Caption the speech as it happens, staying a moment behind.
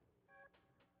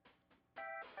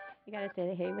You gotta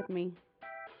say hey with me.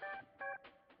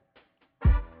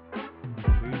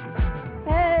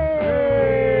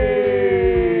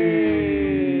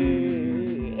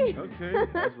 Hey! Okay.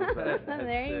 That's what's up.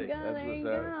 There you go. That's There what's you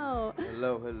up. go.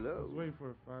 Hello, I hello. was waiting for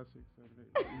a 5, 6, 7,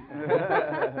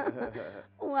 8.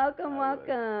 Welcome, I was.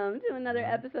 welcome to another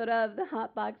Mhm. episode of the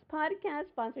Hot Box Podcast,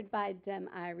 sponsored by Dem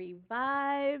Irie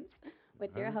Vibes,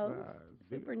 with your host,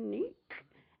 Super Neek.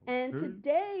 And Okay.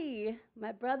 today,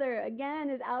 my brother again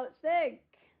is out sick.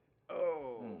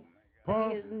 Oh, He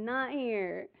is not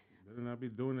here. Better not be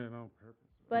doing that on purpose.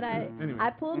 But Anyway. I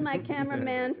pulled my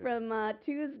cameraman from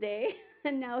Tuesday,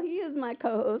 and now he is my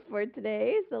co-host for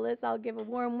today. So let's all give a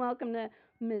warm welcome to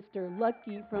Mr.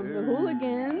 Lucky from the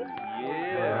Hooliganz.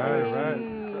 Yeah. Right.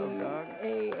 What's up, dog?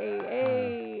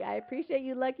 Hey. I appreciate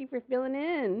you, Lucky, for filling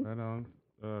in. Right on.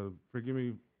 Forgive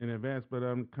me in advance, but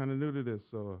I'm kind of new to this,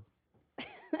 so.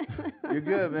 You're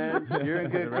good, man. You're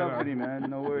in good Right on. company, man.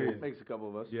 No worries. Makes a couple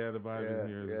of us. Yeah, the vibe in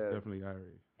here is yeah. definitely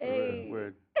Irie. Hey.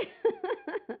 Word.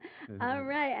 All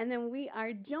right, and then we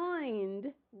are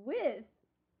joined with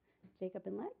Jacob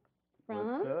and Lex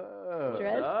from What's up?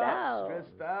 Stressed Out.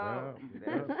 Stressed out.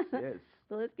 Yeah. Yes.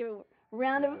 So let's give a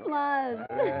round of applause.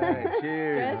 All right,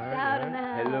 cheers. Stressed out in the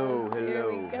house. Hello.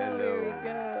 Here we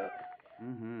go.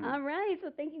 Mm-hmm. All right,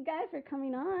 so thank you guys for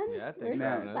coming on. Yeah, We're thanks for so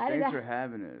having us. excited Thanks to for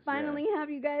having us. finally have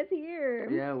you guys here.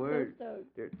 Yeah, I'm word. So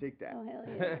stoked. Here, take that. Oh, hell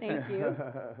yeah. Thank you.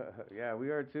 Yeah, we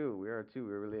are too. We're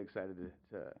really excited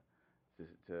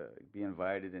to be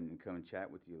invited and come and chat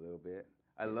with you a little bit.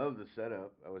 I love the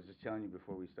setup. I was just telling you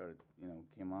before we started,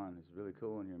 came on. It's really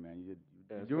cool in here, man.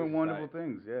 You're doing wonderful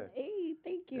things. Yeah. Hey,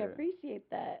 thank you. I Yeah. appreciate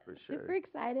that. For sure. Super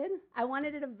excited. I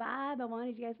wanted it a vibe. I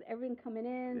wanted you guys, everyone coming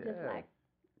in, just Yeah. like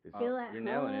It's- feel at You're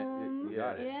nailing it. home. You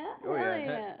got it. Yeah. Oh Hell yeah.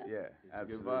 yeah. Yeah. It's a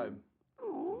good Absolutely. vibe.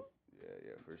 Aw.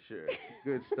 Yeah, for sure.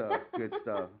 Good stuff. Good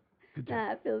stuff.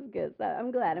 Nah, it feels good. So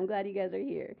I'm glad. I'm glad you guys are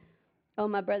here. Oh,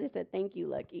 my brother said thank you,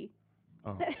 Lucky.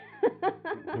 Oh,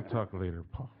 we'll talk later,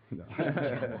 Paul. No. You're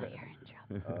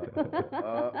in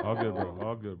trouble. All good, bro.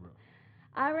 All good, bro.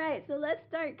 All right, so let's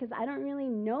start because I don't really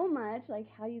know much, like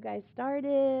how you guys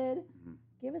started. Mhm.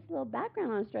 Give us a little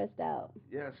background on Stressed Out.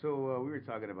 Yeah, so we were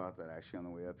talking about that actually on the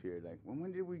way up here. Like,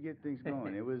 when did we get things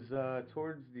going? It was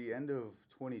towards the end of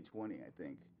 2020, I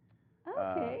think.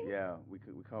 Okay. Yeah,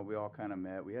 we all kind of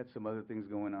met. We had some other things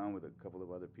going on with a couple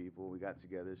of other people. We got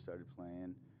together, started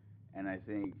playing, and I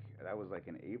think that was like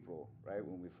in April, right,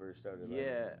 when we first started.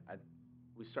 Yeah,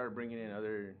 we started bringing in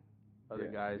other Yeah,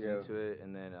 guys yeah. into it,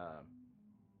 and then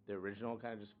the original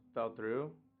kind of just fell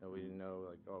through, and we didn't know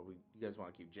like, you guys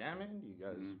want to keep jamming? You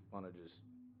guys want to just,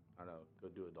 I don't know, go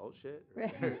do adult shit or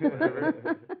Right.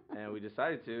 whatever? And we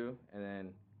decided to, and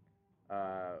then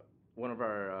one of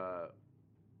our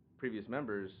previous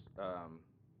members,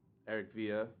 Eric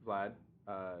Villa, Vlad,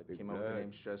 Big came up with the Vlad.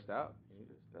 name Stressed Out. And,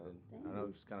 I don't know,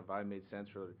 just kind of vibe made sense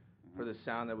for the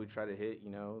sound that we try to hit.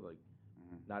 Like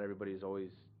not everybody's always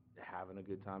having a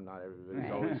good time. Not everybody's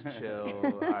Right. always chill,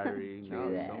 Irie. True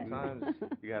No, that. sometimes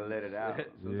You gotta let it out.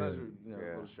 sometimes Yeah. we're Yeah.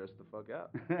 a little stressed the fuck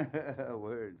out.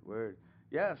 Word.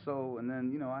 Yeah, so, and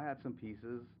then, I had some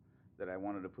pieces that I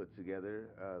wanted to put together.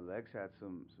 Lex had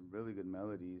some really good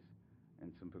melodies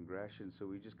and some progression, so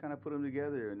we just kind of put them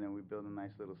together, and then we built a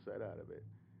nice little set out of it.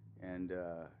 And,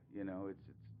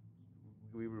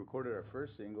 we recorded our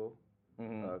first single,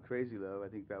 Crazy Love. I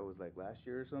think that was like last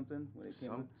year or something when it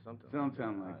came out.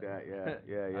 Sometime like that,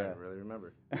 yeah. I don't really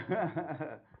remember.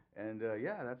 And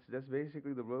that's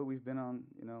basically the road we've been on,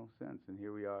 since. And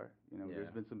here we are.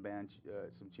 There's been some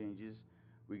some changes.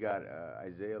 We got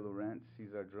Isaiah Lawrence,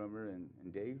 he's our drummer, and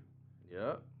Dave.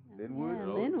 Yep. Linwood. Yeah,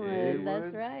 Oh, Linwood,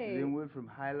 that's right. Linwood from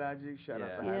High Logic. Shout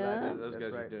out to High Yeah. Logic. Those That's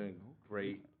guys right. are doing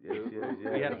great. Yes.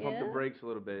 We had to pump Yeah. the brakes a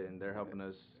little bit, and they're helping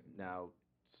us now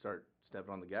start stepping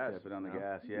on the gas. Step it on the you know?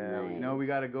 gas, yeah. Nice. We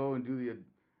got to go and do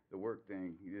the work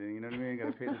thing. You know what I mean? Got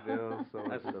to pay the bills. So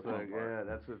That's it's the just fun like, part. yeah,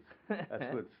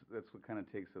 that's what kind of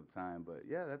takes up time. But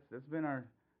yeah, that's been our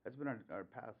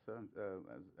path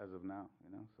as of now.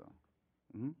 So.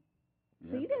 Mhm.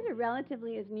 So you guys are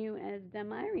relatively as new as Dem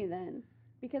Irie then,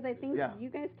 because I think Yeah. you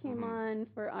guys came on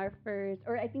for our first,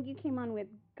 or I think you came on with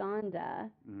Gonda,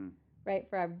 Mhm. right,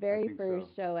 for our very think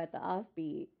first so. show at the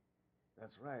Offbeat.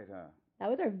 That's right, huh? That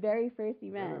was our very first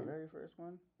Was that our event. very first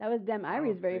one? That was Dem I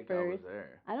Irie's don't very think I was first.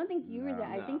 there. I don't think you were No. there.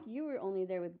 I No. think you were only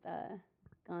there with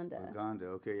Gonda. Gonda.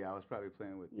 Okay, yeah, I was probably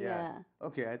playing with. Yeah.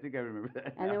 Okay, I think I remember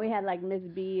that. And then we had like Miss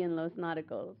B and Los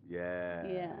Nauticals. Yeah.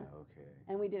 Yeah. Okay.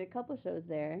 And we did a couple shows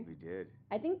there. We did.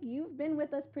 I think you've been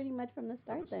with us pretty much from the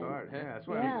start then. Yeah, that's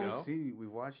why Yeah. we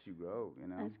watched you grow, you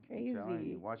know. That's I'm telling crazy.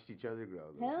 you, watched each other grow.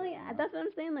 a little Hell bit, yeah, you know? that's what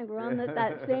I'm saying. Like we're on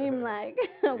that same like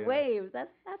Yeah. waves.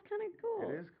 That's kind of cool.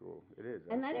 It is cool. It is.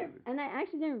 And I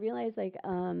actually didn't realize like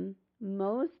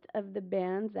most of the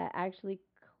bands that actually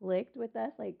clicked with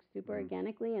us like super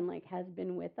organically and like has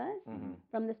been with us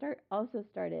from the start also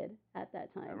started at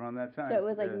that time. Around that time. So it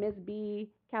was like Miss B,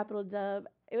 Capital Dub.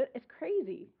 It's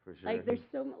crazy. For sure. Like there's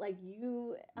so like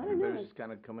you. I don't Everybody's know. just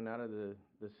kind of coming out of the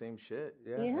same shit.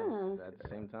 Yeah. Yeah. At the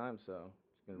same time, so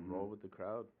just gonna roll with the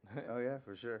crowd. Oh yeah,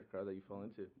 for sure. The crowd that you fall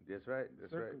into. That's right.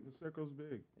 That's right. The circle's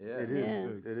big. Yeah. It is.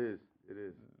 Yeah. It is. It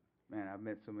is. Man, I've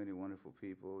met so many wonderful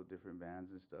people, different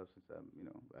bands and stuff since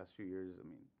last few years. I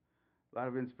mean, a lot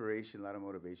of inspiration, a lot of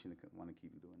motivation to want to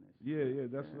keep doing this. Yeah,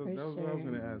 that was what I was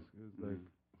sure. gonna ask. Is like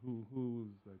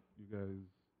who's like you guys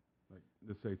like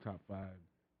let's say top 5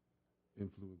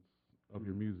 influence of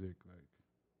your music like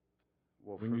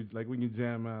Well, when you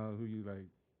jam out who you like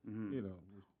you know.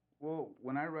 Well,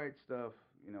 when I write stuff,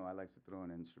 I like to throw in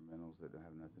instrumentals that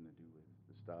have nothing to do with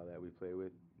the style that we play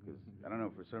with. Because I don't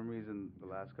know, for some reason, the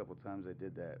last couple times I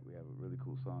did that, we have really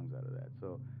cool songs out of that.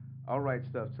 So I'll write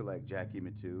stuff to like Jackie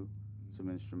Matu, some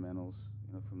instrumentals,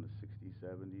 from the 60s,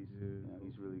 70s. Yeah,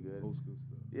 He's really good. Old school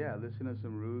stuff. Yeah, listen to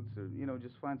some roots, or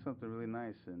just find something really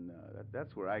nice, and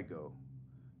that's where I go,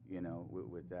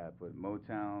 with that. But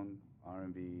Motown,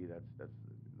 R&B,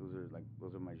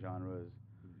 those are my genres.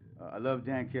 I love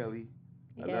Dan Kelly.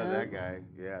 I love that guy.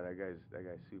 Yeah, that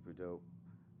guy's super dope.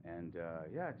 And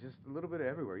yeah, just a little bit of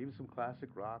everywhere. Even some classic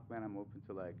rock, man. I'm open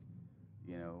to like,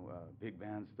 big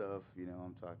band stuff.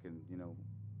 I'm talking,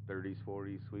 30s,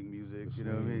 40s swing music. You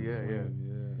know what I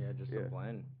mean? Yeah, just a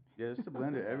blend. Yeah, just a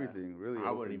blend of everything. Really. I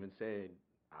wouldn't even say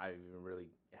I even really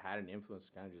had an influence.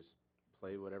 Kind of just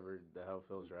play whatever the hell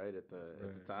feels right at the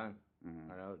time. I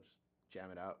don't know, just jam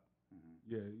it out.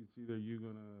 Yeah, it's either you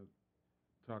gonna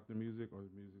talk the music or the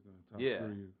music gonna talk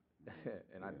through you.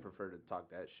 And I'd prefer to talk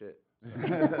that shit.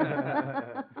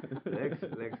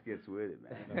 Lex gets with it,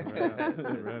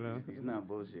 man. Right on. He's not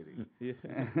bullshitting. Yeah.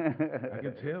 I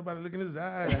can tell by the look in his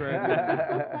eyes right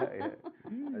now. Yeah.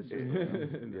 That's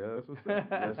Yep. That's what's up.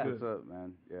 That's what's up,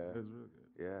 man. Yeah. That's real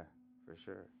good. Yeah, for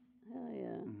sure. Hell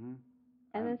yeah. Mhm.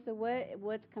 And then so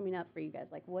what's coming up for you guys?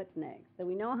 Like what's next? So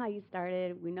we know how you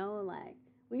started. We know like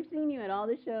we've seen you at all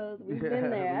the shows. We've been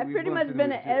there. I've pretty much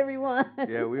been at every one.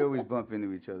 Yeah, we always bump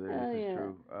into each other. Oh, This is yeah.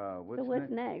 true. What's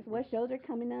next? What shows are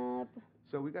coming up?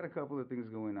 So we got a couple of things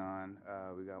going on.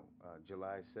 We got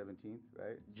July 17th,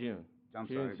 right? June. I'm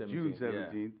June sorry, June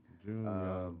 17th.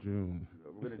 June.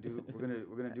 We're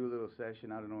gonna do a little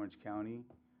session out in Orange County,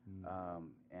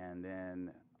 and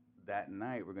then that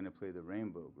night we're gonna play the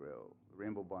Rainbow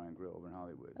Bar and Grill over in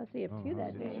Hollywood. Oh, so you have two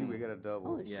that day. We got a double.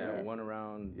 Holy Yeah, shit. one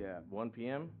around 1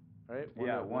 p.m. Right?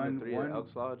 One to 3 at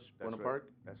Elks Lodge, Buena Park.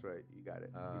 That's right. You got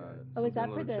it. Oh, is that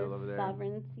Something for a little chill over the there.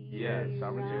 Sovereignty? Yeah,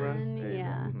 Sovereignty Run. There you go.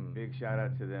 Yeah. Big shout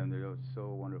out to them. They're so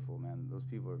wonderful, man. Those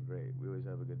people are great. We always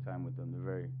have a good time with them. They're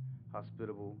very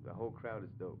hospitable. The whole crowd is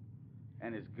dope.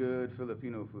 And it's good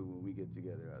Filipino food when we get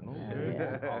together. Oh,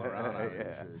 yeah. All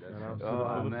around.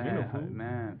 Oh, Filipino food.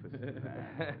 man,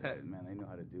 they know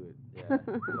how to do it. Yeah,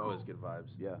 it's always good vibes.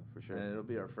 Yeah, for sure. And it'll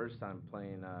be our first time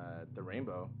playing the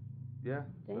Rainbow. Yeah.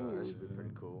 So that Damn. should be pretty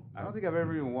cool. I don't think I've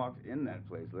ever even walked in that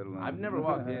place, let alone. I've never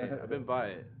walked in. I've been by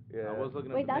it. Yeah. I was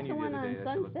looking at Wait, the that's menu the one the other on day.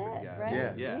 That shit looked pretty Sunset, good.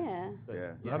 right? Yeah. But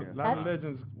Yeah. A lot of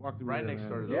legends walked through Right there, next man.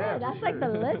 door to the Yeah, lodge, that's for like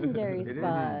the sure. legendary It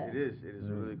spot. is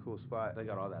a really cool spot. They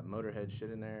got all that Motorhead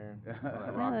shit in there. All that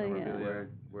Hell rock yeah. memorabilia.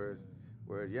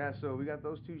 Word. Yeah, so we got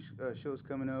those two shows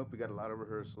coming up. We got a lot of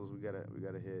rehearsals. We gotta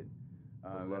hit.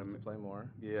 Would love to play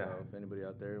more. Yeah. So if anybody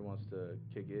out there wants to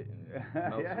kick it and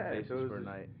melt some faces for a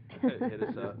night, hit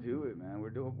us up. Let's do it, man.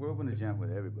 We're open to jam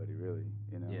with everybody, really.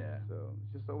 Yeah. So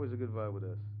it's just always a good vibe with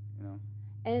us.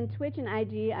 And Twitch and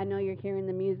IG, I know you're hearing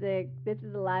the music. This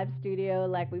is a live studio,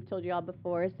 like we've told you all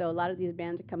before. So a lot of these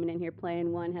bands are coming in here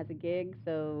playing. One has a gig,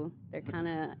 so they're kind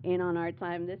of in on our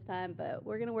time this time. But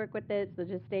we're gonna work with it. So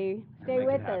just stay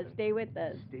with us. Stay with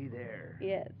us. Stay there.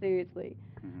 Yeah, seriously.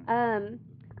 Mhm.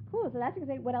 Cool. So that's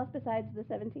exciting. What else besides the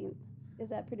 17th? Is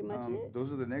that pretty much it?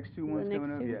 Those are the next two The ones next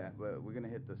coming up. two? Yeah, but we're gonna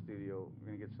hit the studio. We're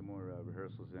gonna get some more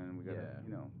rehearsals in. We got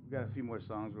we got a few more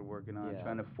songs we're working on, Yeah.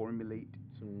 trying to formulate.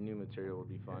 Some new material would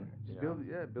be fun. Just you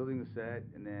know? building the set,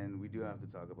 and then we do have to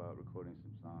talk about recording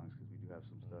some songs because we do have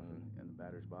some stuff in the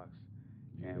batter's box,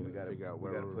 and we gotta figure out we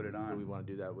gotta put it on. who we want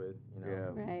to do that with. You know?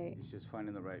 Yeah, Right. it's just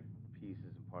finding the right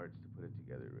pieces and parts to put it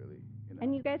together, really. You know.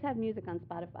 And you guys have music on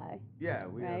Spotify, Yeah,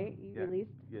 we have. right? You Yeah.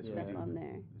 released Yes, we stuff Yeah. do. on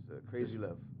there. It's Crazy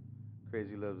Love.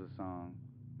 Crazy Love's a song.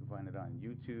 You can find it on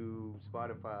YouTube,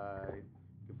 Spotify. You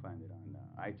can find it on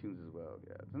iTunes as well.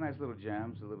 Yeah, it's a nice little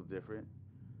jam. It's a little different.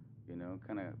 You know,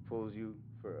 kind of pulls you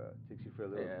takes you for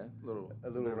Yeah, a bit little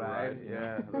of a ride. you know?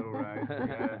 Yeah, a little ride.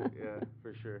 Yeah, yeah,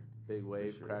 for sure. Big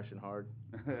wave sure. crashing hard.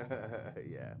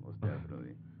 Yeah, most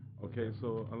definitely. Most Okay,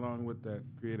 so definitely. along with that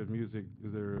creative music,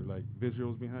 is there like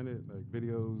visuals behind it, like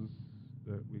videos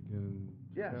that we can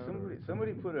check Yeah, out?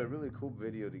 somebody put a really cool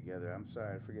video together. I'm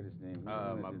sorry, I forget his name. Who's the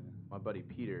one My that did my buddy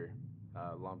Peter,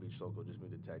 Long Beach local, just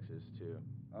moved to Texas too.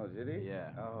 Oh, did he? Yeah.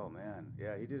 Oh man,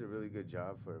 yeah, he did a really good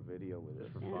job for a video with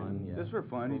Just us. for Yeah. fun, yeah. Just for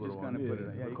fun, Cool he just little kind one. of put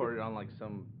it. Yeah. Yeah, Recorded on like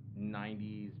some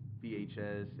 '90s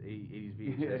VHS, '80s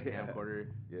VHS Yeah. camcorder.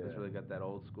 Yeah. So it's really got that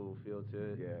old school feel to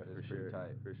it. Yeah, It's for pretty sure.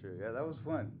 tight. For sure. Yeah, that was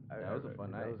fun. Yeah, it was a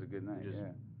fun night. That was a good night. We just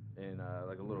Yeah. in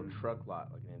like a little Mhm. truck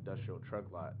lot, like an industrial truck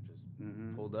lot. Just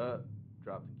Mhm. pulled up,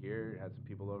 dropped the gear, had some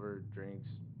people over, drinks,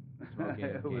 smoking,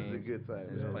 It was a games, good time. and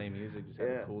just Man. playing music. Just had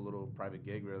Yeah. a cool little private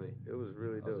gig, really. It was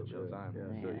really That was dope. a chill yeah. time.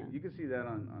 Yeah. So Yeah. you can see that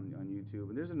on YouTube,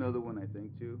 and there's another one I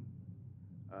think too.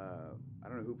 I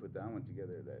don't know who put that one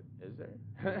together. That Is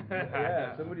there?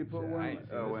 yeah, somebody put Shit, I one. ain't seen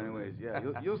Oh, this one. anyways,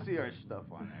 yeah, you'll see our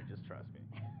stuff on there. Just trust me.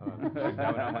 Check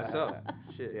that one out myself.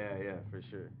 Shit. Yeah, yeah, for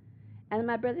sure. And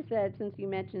my brother said, since you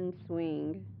mentioned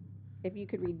swing, if you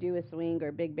could redo a swing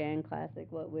or big band classic,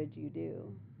 what would you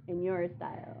do in your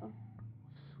style?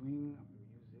 Swing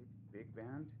music, big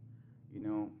band. You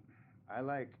know, I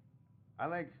like, I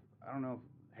don't know,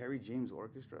 Harry James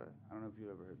Orchestra. I don't know if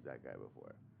you've ever heard that guy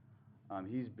before.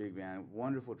 He's big band,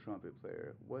 wonderful trumpet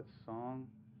player. What song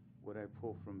would I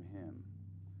pull from him?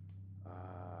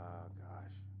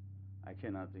 Gosh, I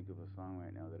cannot think of a song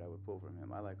right now that I would pull from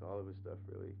him. I like all of his stuff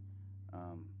really.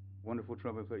 Um, Wonderful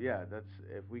trumpet player. Yeah, that's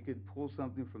if we could pull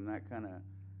something from that kind of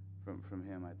from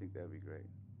him, I think that'd be great.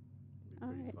 It'd be All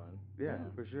pretty right. fun. Yeah, Yeah.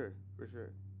 for sure, for sure.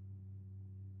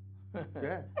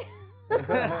 Yeah.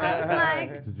 I'm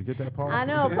like, Did you get that, Paul? I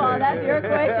know, Paul, that's your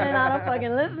question. I don't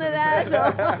fucking listen to that, so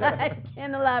I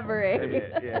can't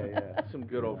elaborate. Yeah. Some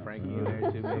good old Frankie in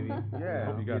there too, maybe. Yeah,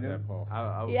 Hope you got you know, that, Paul.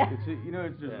 Yeah.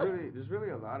 there's really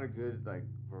a lot of good like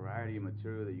variety of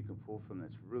material that you can pull from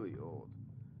that's really old.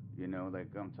 You know, like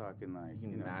I'm talking like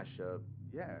You can mash up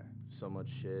Yeah, so much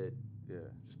shit. yeah.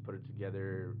 Just put it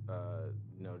together.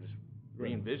 Just Right.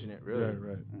 re-envision it really.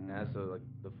 Right. Mhm. And that's like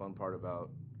the fun part about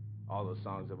all those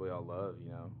songs that we all love.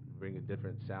 Bring a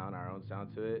different sound, our own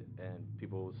sound to it, and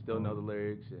people still know the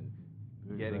lyrics and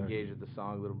get Exactly. engaged with the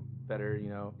song a little better.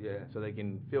 Yeah. So they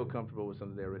can feel comfortable with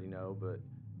something they already know, but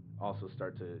also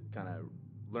start to kind of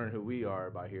learn who we are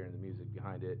by hearing the music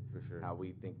behind it, For sure. how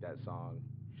we think that song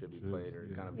should be played or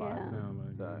kind of Yeah. vibe. Sound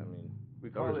like So, I mean, We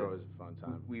those call are it- always a fun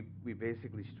time. We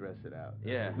basically stress it out.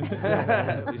 Yeah. We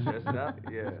stress it out?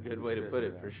 Yeah. That's a good way to Stress put it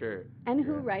it, out. for sure. And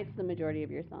who Yeah. writes the majority of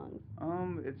your songs?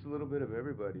 It's a little bit of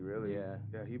everybody, really. Yeah.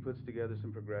 Yeah, he puts together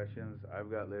some progressions. I've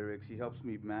got lyrics. He helps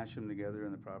me mash them together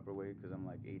in the proper way because I'm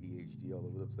like ADHD all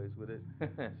over the place with it.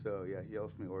 So yeah, he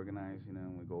helps me organize.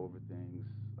 And we go over things.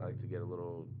 I like to get a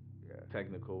little Yeah.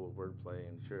 technical wordplay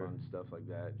and Sure. fun stuff like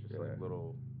that. Just Yeah. like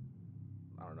little,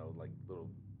 I don't know, like little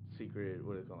secret,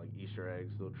 what do they call it, like Easter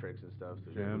eggs, little tricks and stuff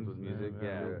to Gems, with music.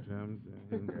 yeah, Yeah. little gems.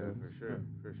 Yeah, for sure.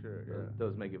 For sure. Yeah.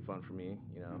 Those make it fun for me,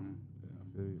 Mhm. Yeah,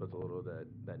 I feel you. Puts a little of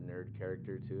that nerd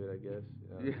character to it, I guess.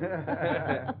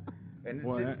 Yeah. And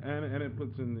Well, it's and it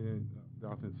puts in the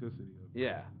authenticity of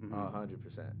Yeah, Mhm.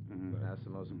 100%. Mhm. That's the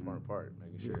most important part,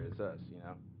 making sure Yeah. it's us,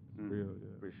 real,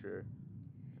 yeah. For sure.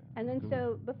 And then, Cool.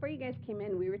 so before you guys came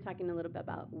in, we were talking a little bit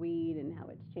about weed and how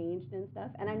it's changed and stuff.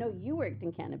 And I know you worked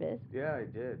in cannabis. Yeah, I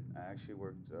did. I actually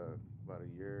worked about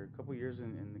a couple years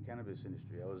in the cannabis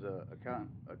industry. I was a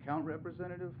account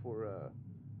representative for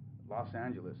Los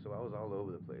Angeles, so I was all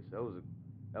over the place. That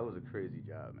was a crazy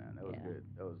job, man. That was Yeah. good.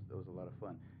 That was a lot of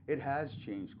fun. It has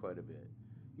changed quite a bit.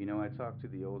 I talk to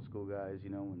the old school guys.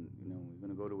 When we're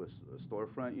gonna go to a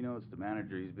storefront. It's the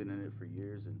manager. He's been in it for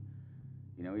years, and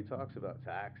he talks about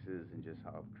taxes and just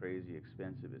how crazy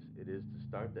expensive it is to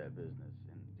start that business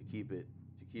and to keep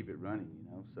it running.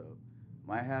 So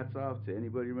my hat's off to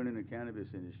anybody running a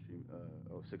cannabis industry,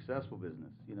 a successful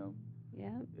business.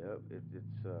 Yeah. Yep, it's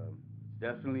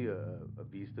definitely a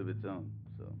beast of its own.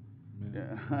 So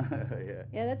Man. yeah.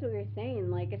 Yeah, that's what we were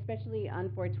saying. Like, especially on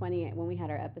 420 when we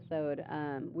had our episode,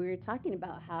 we were talking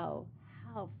about how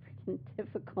freaking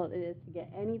difficult it is to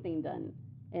get anything done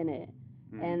in it,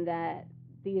 Mhm. and that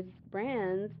these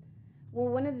brands.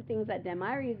 Well, one of the things that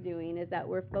Demiri is doing is that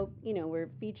we're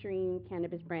featuring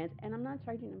cannabis brands, and I'm not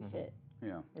charging them Mhm. shit.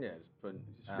 Yeah. Yeah, just putting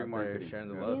Just out free there, marketing. sharing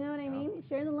the Yeah. love. You know what I mean?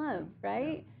 Share the love,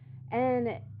 right?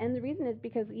 And the reason is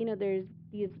because there's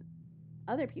these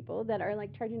other people that are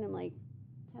like charging them like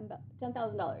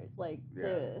 $10,000 like Yeah.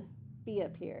 to be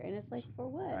up here, and it's like for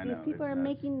what? I These know, people it's are nuts.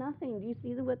 making nothing. Do you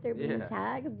see what they're being Yeah.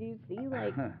 tagged? Do you see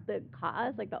like the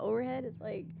cost, like the overhead? It's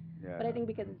like, Yeah. but I think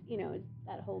because it's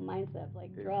that whole mindset of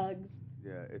like It- drugs.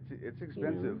 Yeah, it's know.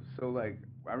 expensive. So like,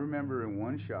 I remember in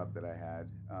one shop that I had,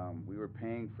 we were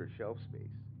paying for shelf space.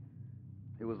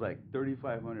 It was like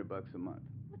 $3,500 a month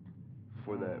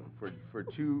for that for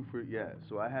two for yeah.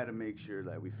 So I had to make sure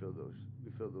that we fill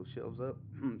those shelves up.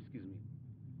 Excuse me,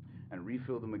 and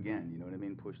refill them again. You know what I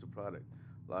mean? Push the product.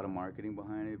 A lot of marketing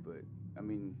behind it, but I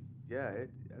mean, yeah,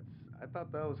 that's. I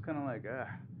thought that was kind of like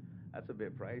that's a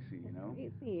bit pricey, you know.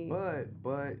 Crazy.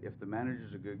 But if the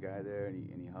manager's a good guy there and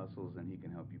he hustles, then he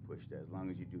can help you push that as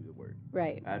long as you do the work.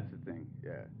 Right. That's the thing,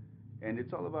 yeah. And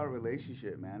it's all about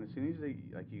relationship, man. As soon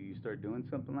as you start doing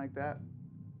something like that,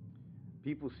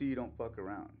 people see you don't fuck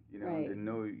around, you know, Right. and they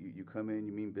know you come in,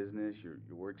 you mean business, your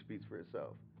work speaks for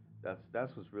itself.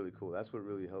 That's what's really cool. That's what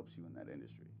really helps you in that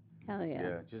industry. Hell yeah.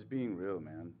 Yeah, just being real,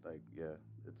 man. Like, yeah,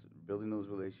 it's building those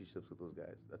relationships with those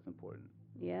guys. That's important.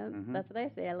 Yeah, Mhm. that's what I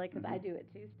say. I like because I Mhm. do it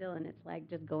too still, and it's like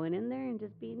just going in there and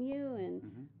just being you and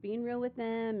Mhm. being real with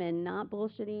them and not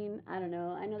bullshitting. I don't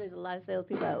know. I know there's a lot of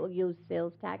salespeople that will use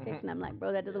sales tactics, and I'm like,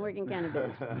 bro, that doesn't work in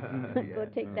cannabis. Go Yeah,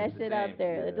 take no, that it's the shit out same.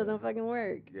 there. Yeah. That doesn't fucking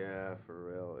work. Yeah, for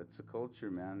real. It's a culture,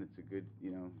 man. It's a good,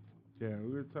 Yeah,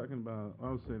 we were talking about.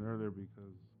 I was saying earlier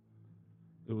because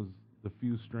it was the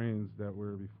few strains that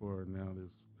were before. Now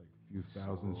there's like a few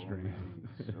thousand so strains.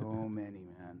 many, so many,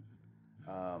 man.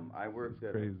 I worked It's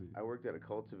at crazy. I worked at a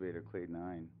cultivator, Clade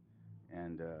 9,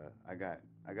 and I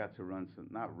got to run some,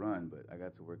 not run, but I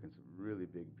got to work in some really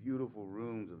big, beautiful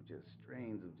rooms of just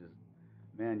strains of just,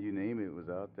 man, you name it, was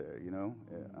out there, you know.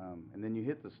 And then you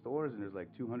hit the stores and there's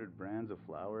like 200 brands of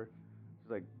flour. It's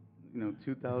like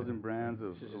 2,000 brands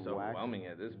It's just of wax. overwhelming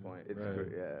at this point. It's Right.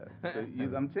 yeah.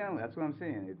 So I'm telling, that's what I'm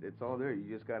saying. It's all there.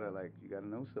 You just gotta you gotta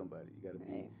know somebody.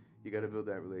 Right. You gotta build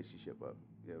that relationship up.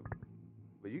 Yeah.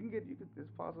 But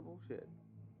it's possible. Shit,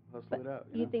 hustle But it out.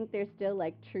 you think they're still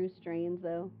like true strains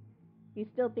though? You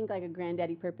still think like a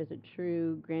granddaddy perp is a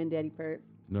true granddaddy perp?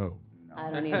 No. No.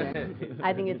 I don't either.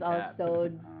 I think it's all Cap. so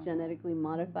genetically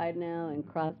modified now and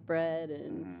crossbred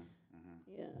and Mhm.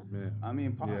 yeah. Man. I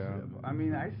mean, Yeah, possible. I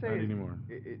mean, I say not anymore.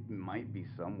 it might be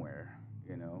somewhere,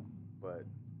 but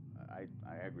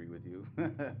I agree with you.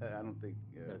 I don't think.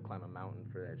 Gotta climb a mountain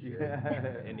for that shit.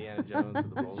 Yeah. Indiana Jones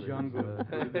with the boulders. Jungle.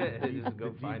 Go to the deep- Just go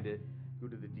the find deep- it. Go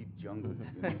to the deep jungle.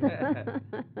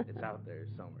 It's out there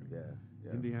somewhere. Yeah.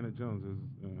 Yeah. Indiana Jones is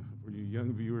for you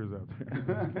young viewers out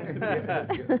Yeah.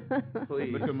 there.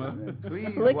 Please. Look him up. Please.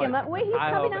 Look what? him up. Wait, he's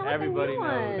I coming hope out with a everybody new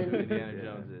knows who one. Indiana Yeah.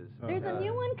 Jones is. There's a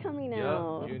new one coming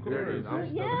out. June course. 30th. I'm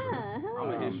stoked. Yeah, hell I'm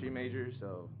a yeah. history major,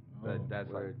 so Oh, that's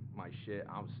like word. my shit.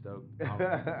 I'm stoked.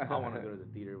 I want to go to the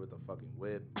theater with a fucking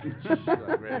whip,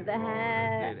 like ready The to roll,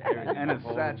 hat. dude, everything, And the a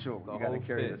whole- satchel. the You gotta whole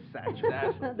carry fit. the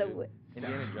satchel. The dude. whip.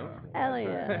 Indiana Jones. Hell That's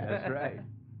yeah. right. That's right.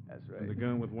 That's And the right.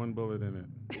 gun with one bullet in it.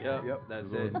 Yep, Yep. that's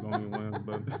There's it. always only one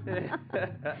bullet.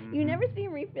 You never see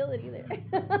him refill it either.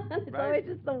 It's Right. always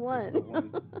just the one. the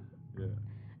one. Yeah,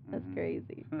 That's Mhm.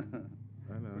 crazy.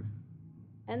 I know.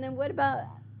 And then what about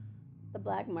the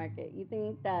black market? You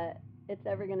think that it's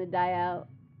ever gonna die out?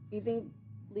 You think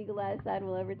legalized side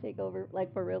will ever take over,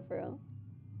 like for real, for real?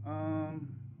 um,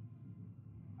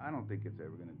 I don't think it's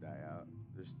ever gonna die out.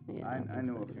 Yeah, I don't I think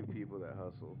know so a few either. people that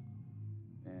hustle,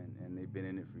 and they've been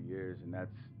in it for years, and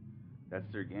that's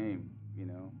their game, And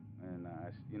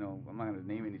I'm not gonna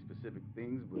name any specific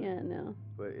things, but Yeah, no.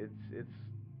 but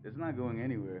it's not going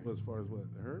anywhere. Well, as far as what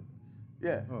the herb?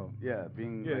 Yeah. Oh. Yeah,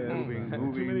 being Yeah, like, it's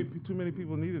moving. Too many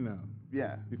people need it now.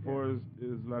 Yeah. Before, is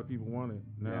a lot of people want it.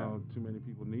 Now, Yeah. too many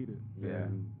people need it. Yeah.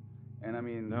 And And I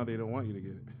mean, now they don't want you to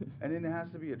get it. and then it has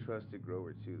to be a trusted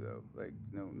grower too, though. Like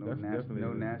no That's definitely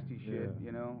no it. nasty shit.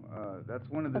 Yeah. That's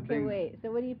one of the Okay, things. wait.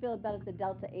 So what do you feel about the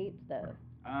Delta 8 stuff?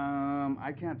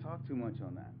 I can't talk too much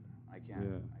on that. I can't.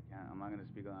 Yeah. I can't. I'm not gonna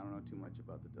speak on. I don't know too much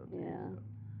about the Delta 8 Yeah. stuff.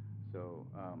 So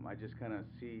I just kind of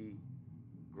see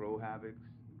grow habits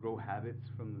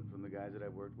from the guys that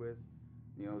I've worked with.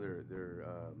 They're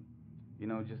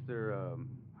just their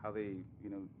how they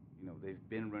they've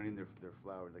been running their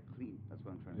flowers like clean. That's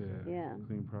what I'm trying to say. Yeah.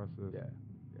 Clean process. Yeah.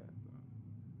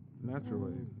 Natural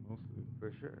way, Mm. mostly.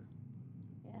 For sure.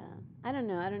 Yeah. I don't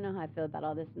know. I don't know how I feel about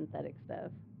all this synthetic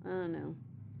stuff. I don't know.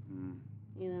 Mm.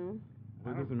 You know?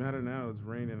 Well, it doesn't matter now. It's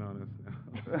raining on us now.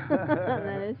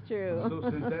 That is true. So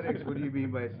synthetics. What do you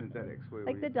mean by synthetics?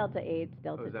 Like the Delta 8s,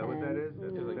 Delta 10s. is that what that is?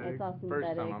 That's Mhm, synthetic? It's all First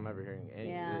synthetic. time I'm ever hearing any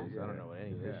Yeah. of this. I don't know what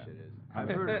any of this Yeah. shit is. I've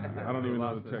heard. I don't even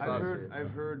know the tech.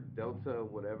 I've heard Delta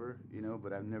whatever,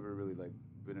 but I've never really like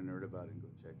been a nerd about it and go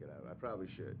check it out. I probably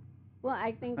should. Well,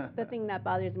 I think the thing that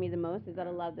bothers me the most is that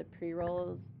a lot of the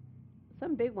pre-rolls,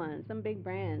 some big ones, some big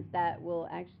brands that will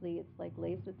actually, it's like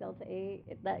laced with Delta 8.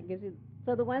 That gives you,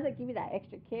 so the ones that give you that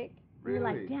extra kick, you're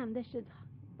like, Really? damn, this shit's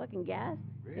fucking gas.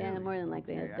 Really? Yeah, more than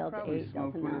likely Okay, it's Delta I probably 8,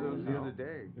 smoked Delta one of those 9. the other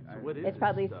day. What is It's this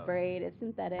probably stuff? sprayed. It's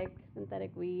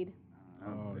synthetic weed.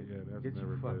 Oh yeah, that's Gets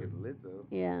never you fucking good. lit though.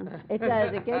 Yeah, it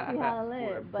does. It gets you hella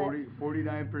lit, but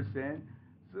 49%.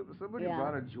 Somebody Yeah.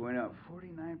 brought a joint out,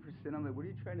 49%. I'm like, what are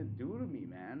you trying to do to me,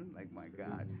 man? Like, my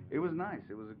God, it was nice.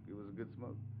 It was a good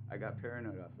smoke. I got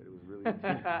paranoid off it. It was really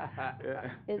intense.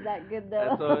 Yeah. is that good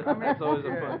though? That's always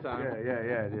a fun time.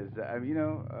 Yeah, it is. I don't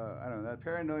know. That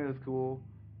paranoia is cool,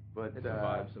 but It's a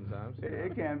vibe sometimes.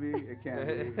 It can be. It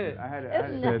can be. I had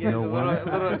Said Get no a one.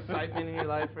 little excitement in your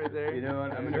life right there. You know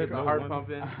what? I'm in Said a no heart one.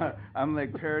 pumping. I'm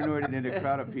like paranoid and in a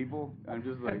crowd of people. I'm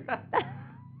just like,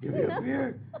 give me a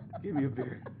beer. Give me a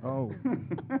beer. Oh.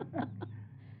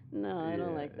 No, I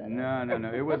don't like that.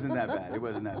 No. It wasn't that bad. It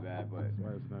wasn't that bad, but That's why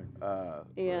it's not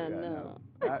good. Yeah, but, no.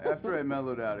 After I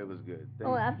mellowed out, it was good.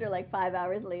 Oh, after like 5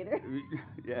 hours later.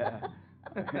 Yeah.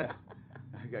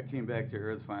 I came back to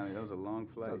Earth finally. That was a long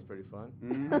flight. Sounds pretty fun.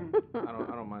 Mhm.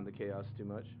 I don't mind the chaos too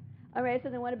much. All right, so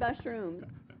then what about shrooms?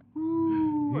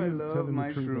 Ooh, I He is love telling the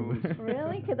my truth. shrooms.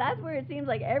 Really? Because that's where it seems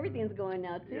like everything's going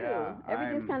now too. Yeah,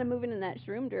 Everything's I'm- kind of moving in that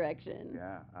shroom direction.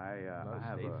 Yeah, A lot I of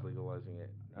have states a. legalizing it.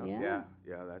 now. Yeah.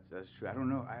 Yeah, that's true. I don't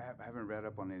know. I haven't read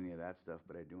up on any of that stuff,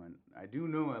 but I do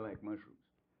know I like mushrooms.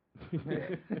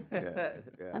 Yeah.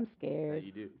 I'm Yeah, scared.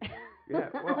 you do. Yeah,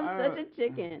 well, I'm such a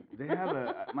chicken. They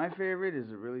have my favorite is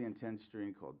a really intense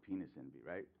strain called Penis Envy,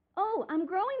 right? Oh, I'm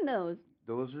growing those.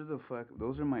 Those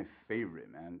are my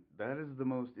favorite, man. That is the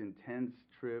most intense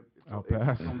trip. I'll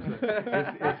pass.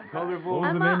 It's colorful.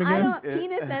 What was the name again?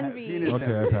 Penis envy. Penis Okay, I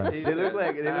envy. passed. They look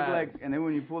like, and then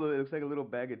when you pull it, it looks like a little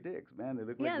bag of dicks, man. They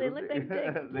look like Yeah, they little look like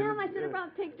dicks. They Damn, look- I should have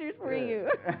brought pictures for Yeah. you.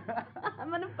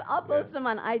 I'll post them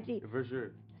on IG. For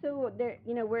sure. So there,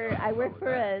 I work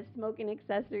for a smoking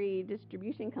accessory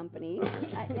distribution company.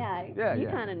 You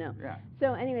kind of know. Yeah.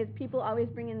 So, anyways, people always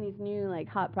bring in these new like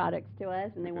hot products to us,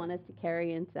 and they want us to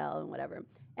carry and sell and whatever.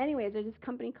 Anyways, there's this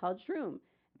company called Shroom,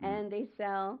 and they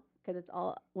sell, because it's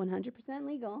all 100%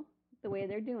 legal the way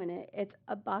they're doing it. It's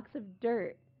a box of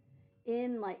dirt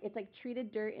it's like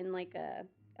treated dirt in like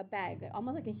a bag,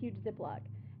 almost like a huge Ziploc,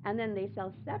 and then they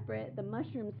sell separate the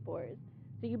mushroom spores.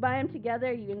 So you buy them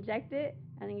together, you inject it,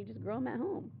 and then you just grow them at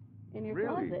home in your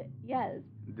Really? closet. Yes,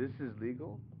 This is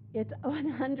legal. it's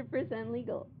 100%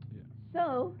 legal. Yeah.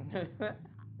 So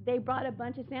they brought a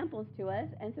bunch of samples to us,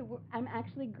 and so I'm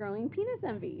actually growing penis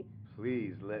envy.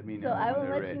 Please let me know So I when will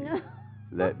they're let ready. you know.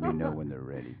 Let me know when they're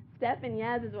ready. Steph and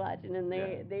Yaz is watching, and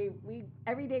Yeah. we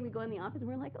every day we go in the office and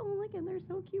we're like, oh look, and they're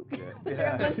so cute. Yeah.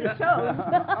 They're a bunch of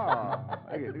Aw,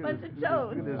 chodes. look It's at a bunch this- of look at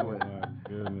chodes. this Oh one. my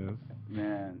goodness.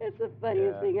 Man. It's the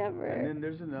funniest Yeah. thing ever. And then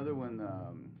there's another one.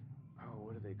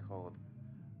 What are they called?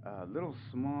 Little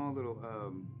small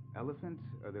elephants.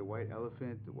 Are they white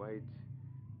elephant?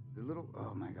 The little.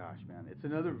 Oh my gosh, man! It's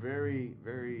another very,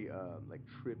 very like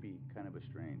trippy kind of a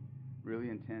strain. Really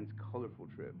intense, colorful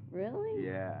trip. Really?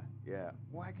 Yeah.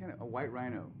 Why can't a white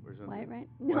rhino or something? White, right?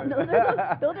 No, White-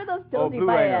 those are those Oh, pills you blue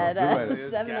buy rhino, at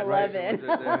blue rhino. 7-Eleven.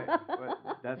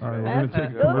 That's All right, right. we're gonna take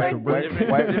a Those are commercial break.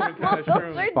 Different kind of Those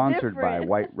shroom. are Sponsored by different.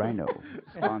 White Rhino.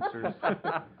 Sponsored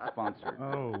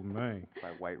Oh man. by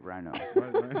White Rhino.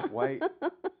 White Rhino. White.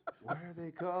 What are they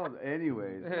called?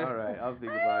 Anyways, all right, I'll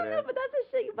think I about don't know, it. but that's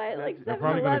a shit you buy at like They're 7-Eleven.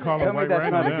 probably gonna call it Tell me White that's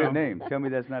Rhino not a now. good name. Tell me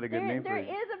that's not a good name for There it.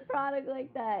 is a product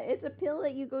like that. It's a pill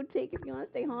that you go take if you want to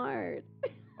stay hard.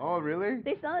 Oh, really?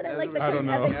 They sell it at like the I don't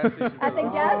know. at the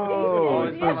gas Oh,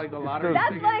 station. it's not like the lottery That's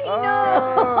ticket. why he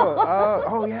knows.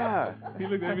 Oh, yeah. He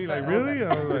looked at me like, really?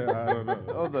 I was like, I don't know.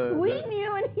 Oh, the. We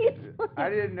knew, and he's like, I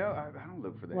didn't know. I don't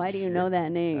look for that. why do you shit. know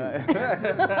that name?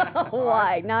 Oh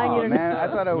Why? Now you don't man, know. I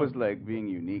thought I was like being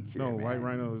unique here. No, man. White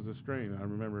Rhino is a strain. I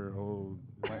remember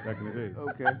back in the day.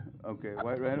 Okay,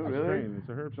 White Rhino, It's a really? strain. It's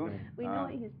a herb Don't- strain. We know Ah.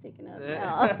 what he's picking up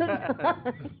Yeah.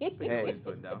 now. Hey. Always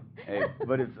putting down. Hey,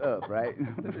 but it's up, right?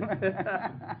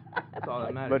 That's all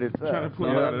that matters. But it's up. Trying to pull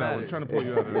you all out that of that one. matters. Trying to pull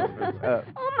you out of that one. It's up.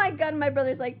 Oh my god, my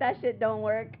brother's like, that shit don't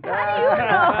work. How do you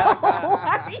know?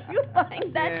 How do you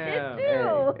find that Damn. shit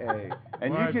too? Hey.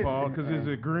 And Why, you can, Paul? Because is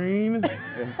it green?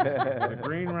 The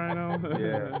green rhino?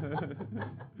 Yeah.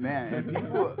 Man, and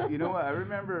people, you know what? I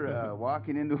remember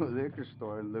walking into a liquor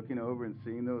store and looking over and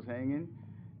seeing those hanging,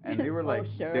 And they were like,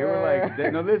 Oh,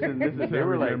 no, listen, they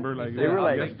were like, remember, like, they were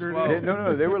like, yesterday?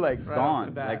 no, they were like Right off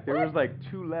the gone. bat. Like there was like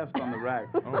 2 left on the rack.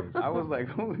 Oh, I was like,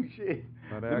 holy shit.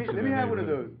 Lot of Let action me in have the one of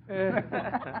those.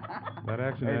 Lot of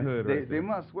action in And the hood they, right they there.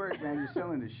 must work, man. You're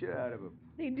selling the shit out of them.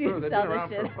 They Bro, do they've sell been the around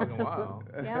for shit. a fucking while.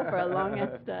 Yeah, for a long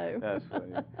ass time. That's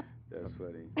funny. That's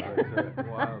funny.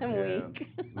 Wild. I'm yeah. weak.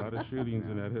 A lot of shootings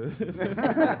in that hood.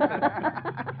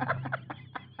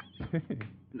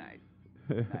 Nice.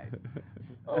 Nice.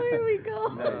 Oh, here we go.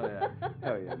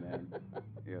 Hell yeah, man.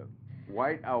 Yeah.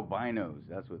 White albinos,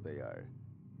 that's what they are.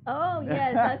 Oh,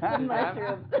 yes, that's the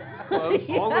mushrooms. Close.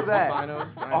 All of that. Rhinos.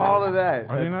 All of that.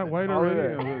 Are they not white All of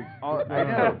already? that. I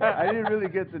know. I didn't really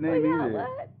get the name yeah, either.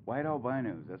 what? White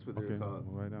albinos, that's what they're Okay, called.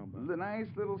 white albino. Nice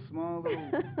little small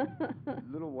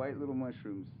little white little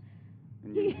mushrooms.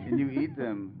 And you eat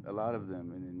them, a lot of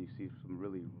them, and then you see some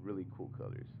really, really cool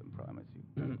colors, I promise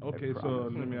you. Okay, I so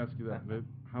promise. let me ask you that.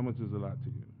 How much is a lot to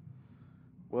you?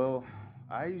 Well,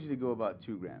 I usually go about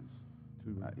 2 grams.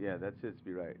 2 grams. Yeah, that's it to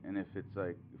be right. And if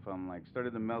I'm like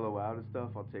starting to mellow out and stuff,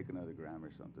 I'll take another gram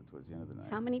or something towards the end of the night.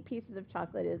 How many pieces of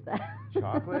chocolate is that?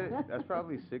 Chocolate? That's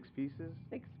probably 6 pieces.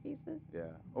 6 pieces? Yeah,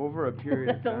 over a period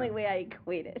of That's time. the only way I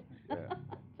equate it. Yeah.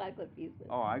 Chocolate pieces.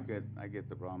 Oh, I get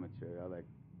the raw material.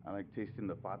 I like tasting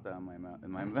the pata in my mouth.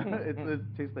 It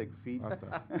tastes like feet.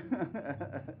 Pata.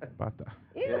 Pata.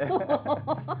 Ew. Yeah.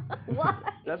 Why?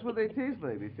 That's what they taste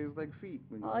like. They taste like feet.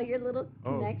 When All your little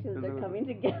connections Those are are- coming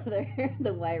together.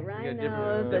 The white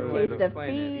rhinos, different the ways taste of of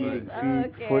explaining it. feet.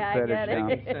 Feet, Okay, foot I fetish get now. it.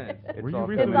 Makes sense. Were you all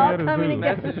recently all at a coming zoo?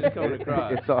 together. Message is coming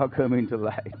across. It's all coming to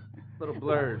light. A little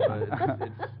blurred, but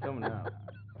it's coming out.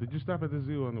 Did you stop at the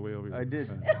zoo on the way over here? I did.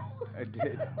 I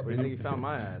did. Where do you think you found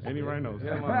my ass? Any rhinos?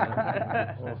 Come on,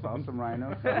 man. I saw some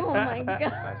rhinos. Oh my god.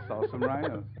 I saw some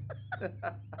rhinos.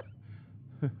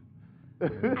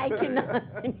 I cannot.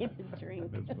 I need a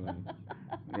drink. That's funny.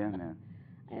 Yeah, man.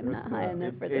 I am not high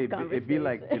enough for this It'd conversation. be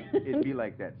like it'd be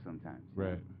like that sometimes.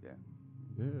 Right. Yeah.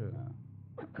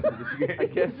 Yeah. I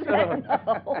guess so.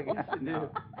 No. I guess it No.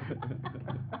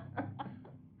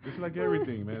 It's like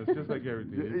everything, man. It's just like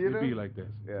everything. You It know? be like this.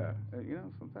 Yeah.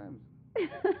 Sometimes. No.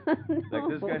 Like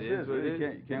this guy It says, is what really it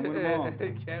is. can't win them all.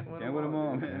 Can't win Can't win them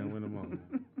all, dude. man. Can't win 'em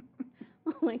all.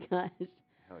 Oh my gosh.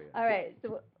 Hell yeah. All right.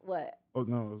 So what? Oh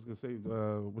no, I was gonna say,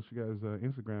 what's you guys'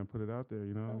 Instagram? Put it out there,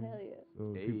 you know. Oh hell yeah.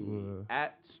 So Hey, people.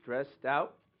 at Stressed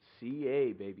Out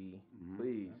CA, baby. Mhm.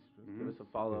 Please give us Mhm. a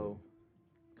follow.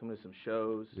 Come to some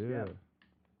shows. Yeah.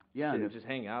 Yeah, and Shit, if, just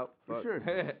hang out. For Fuck. sure.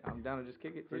 I'm down to just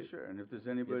kick it for too. sure. And if there's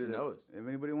anybody to know us. if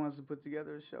anybody wants to put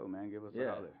together a show, man, give us a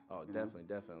Yeah. holler. Oh, you know?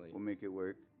 definitely. We'll make it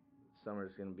work.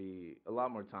 Summer's gonna be a lot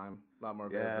more time, a lot more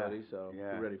Yeah, availability. So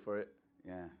yeah. we're ready for it.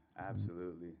 Yeah,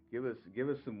 absolutely. Give us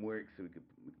some work so we could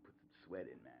put some sweat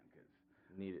in, man.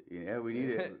 'Cause Need it. yeah, we need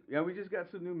it. Yeah, we just got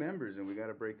some new members and we got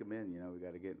to break them in. We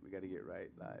got to get right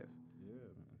live.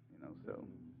 Yeah. So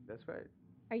that's right.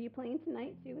 Are you playing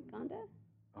tonight too with Gonda?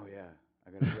 Oh yeah,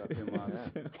 I got to drop him off.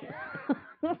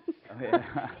 Yeah. Oh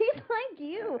yeah. He's like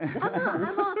you.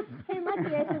 I'm all, hey,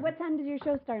 Lucky, I said, what time does your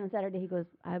show start on Saturday? He goes,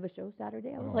 I have a show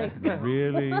Saturday. I was Oh, like,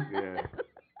 really? Yeah.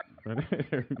 Yeah.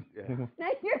 Now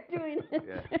you're doing it.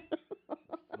 Yeah. too.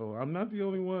 Oh, I'm not the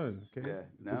only one. Okay. Yeah,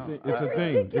 It's no, a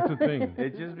thing. I- It's a thing. It's a thing.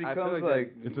 It just I becomes feel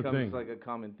like that It's a becomes thing. like a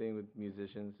common thing with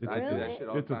musicians. It's I a do thing. that shit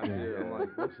all It's the a time thing. too. I'm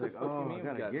like, what's like, the fuck oh, you I mean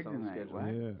got we a got gig something tonight. scheduled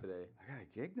What? Yeah. today? I got a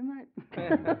gig tonight.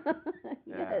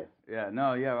 Yes. Yeah.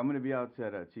 No. Yeah. I'm gonna be out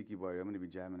at Cheeky Bar. I'm gonna be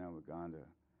jamming out with Gonda.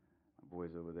 My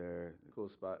boys over there. Cool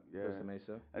spot. Yeah. Costa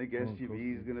Mesa. I think Oh,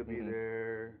 STV is gonna be Mhm.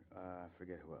 there. I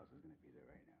forget who else is gonna be there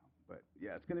right now. But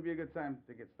yeah, it's gonna be a good time. I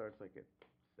think it starts like at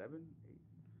 7, 8,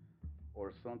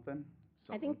 or something.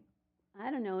 I think, I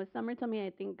don't know. Summer told me I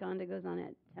think Gonda goes on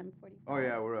at 10:45. Oh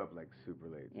yeah, we're up like super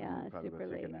late. So Yeah, we'll probably super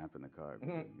go take late. a nap in the car. But,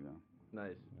 Mhm.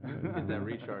 Nice. Get that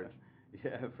recharge.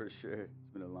 Yeah, for sure. It's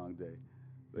been a long day.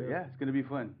 But Yeah. yeah, it's gonna be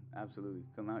fun. Absolutely.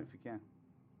 Come out if you can.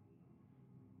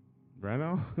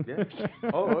 Rhino? Yeah.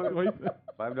 Oh, Wait.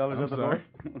 $5 I'm at the sorry.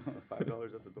 door.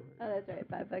 $5 at the door. Oh, that's right.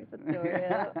 $5 at the door.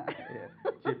 Yeah.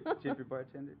 Yeah. Tip your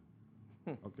bartender.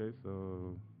 Okay,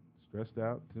 so stressed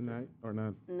out tonight or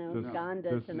not? No, Just- Gonda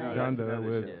just tonight. that's Gonda another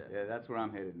with show. Yeah, that's where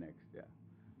I'm headed next. Yeah.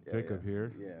 Jacob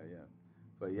here. Yeah, yeah.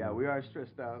 But yeah, we are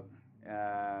stressed out.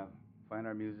 Find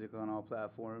our music on all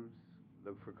platforms.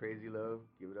 Look for Crazy Love.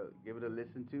 Give it a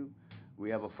listen to. We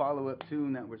have a follow-up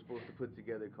tune that we're supposed to put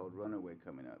together called Runaway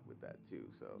coming up with that too.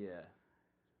 So Yeah.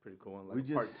 Pretty cool one. Like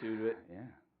We part just- 2 to it. yeah.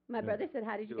 My Yeah. brother said,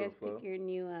 how did you Good guys little pick flow. your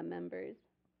new members?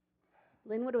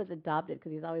 Linwood was adopted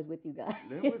because he's always with you guys.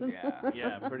 Linwood? Yeah.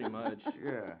 Yeah, pretty much.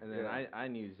 Yeah. And then yeah. I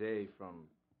knew Zay from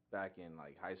back in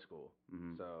like high school.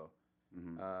 Mhm. So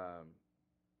Mhm.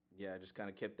 yeah, just kind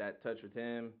of kept that touch with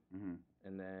him. Mhm.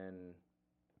 And then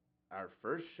our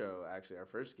first show, actually, our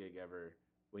first gig ever,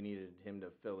 we needed him to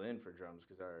fill in for drums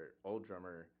because our old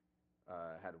drummer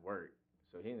had work.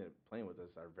 So he ended up playing with us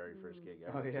our very first gig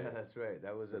ever. Oh yeah, too. that's right.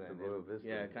 That was So at the then Royal Vista.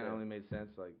 Yeah, it kind of only made sense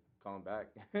like call him back.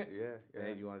 Yeah, yeah.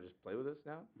 Hey, do you want to just play with us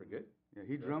now? We're good. Yeah,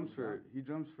 he drums for a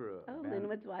Oh, band.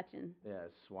 Linwood's watching.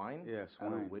 Yeah, Swine. Yeah, Out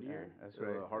Swine. of Whittier. Yeah, that's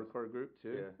They're right. a hardcore group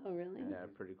too. Yeah. Oh, really? Yeah,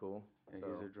 pretty cool. Yeah, So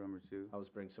he's a drummer too. I was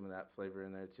bring some of that flavor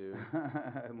in there too.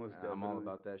 Most I'm all definitely.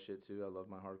 about that shit too. I love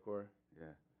my hardcore. Yeah.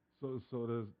 So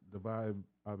does the vibe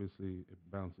obviously it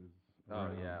bounces. Oh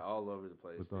around yeah, all over the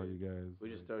place. with all you dude. guys.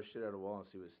 We just throw shit at a wall and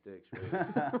see what sticks.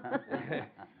 Really.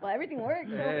 Well, everything works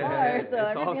so Yeah, far, so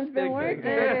it's all everything's been sticking. working.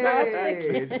 Hey,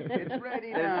 It's all sticking. it's ready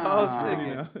It's now. all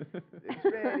sticking. It's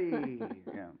ready.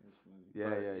 Yeah. Yeah,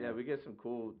 But, yeah, yeah. We get some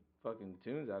cool fucking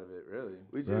tunes out of it, really.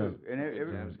 We do, Right. and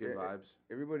Good jams, good vibes.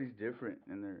 everybody's different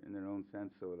in their own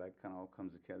sense, so that kind of all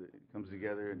comes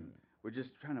together, and we're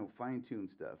just trying to fine tune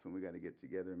stuff, and we got to get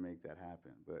together and make that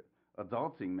happen. But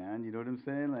adulting, man, you know what I'm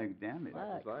saying? Like, damn it. Fuck.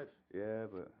 It's life. Yeah,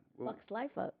 but well, Fucks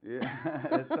life up. yeah,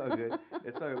 that's all good.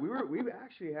 It's all good. We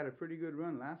actually had a pretty good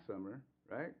run last summer,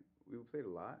 right? We played a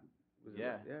lot. Was it-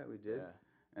 Yeah. yeah, we did. Yeah.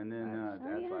 And then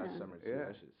That's yeah. last summer too. Yeah.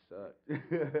 That shit sucked.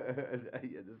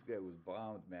 yeah, this guy was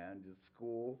bombed, man. Just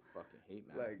school, Fucking hate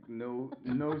man. like no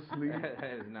sleep.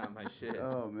 That is not my shit.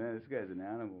 Oh man, this guy's an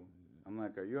animal. I'm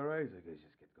like, are you alright? He's like, let's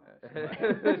just get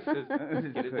Let's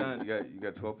just get it done. You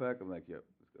got 12 pack? I'm like, yep,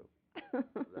 let's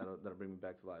go. That'll bring me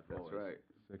back to life. That's always. right.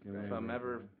 Second If I'm wave,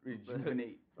 ever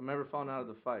Rejuvenate. if I'm ever falling out of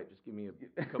the fight, just give me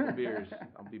a couple beers.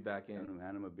 I'll be back in.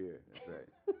 Hand him a beer. That's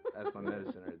right. That's my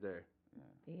medicine right there.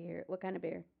 Beer. What kind of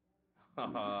beer?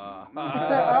 Oh.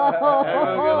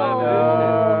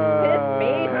 His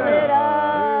face lit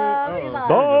up. He lost.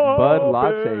 Bud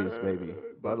lattes, baby.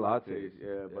 Bud lattes.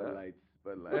 Yeah, Bud Yeah. Lights.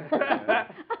 Bud Lights.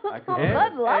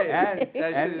 Bud Light.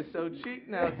 That shit is so cheap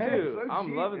now too. So I'm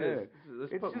cheap, loving yeah. this.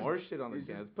 Let's It's put just- more shit on the it's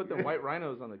can. just- Let's put the white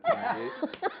rhinos on the can,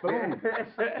 bitch. Boom.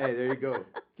 Hey, there you go.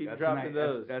 Keep That's dropping an,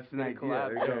 those. That's an Get a idea. collab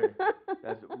There you there. go.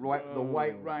 That's the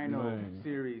White Rhino Man.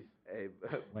 series. Hey,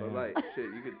 but Man. like, shit,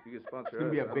 you could sponsor It's gonna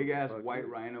us. be I a don't big give ass fuck, white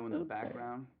dude. rhino in the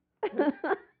background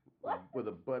What? with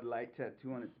a Bud Light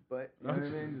tattoo on its butt. You know what I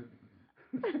mean?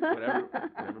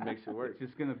 Whatever makes it work. It's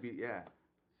just gonna be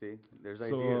See, there's So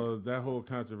ideas. that whole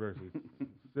controversy,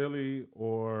 silly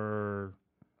or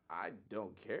I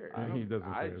don't care. He doesn't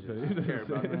I care. just He doesn't care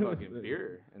about the care. fucking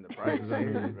beer and the price.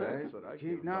 Right. That's what I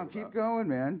Keep care about. going,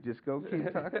 man. Just go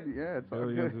keep talking. Yeah, it's all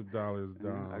billions good. of dollars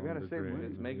down. I gotta the save drain. money.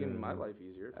 It's making my Yeah. life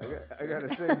easier. I gotta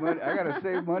save money. I gotta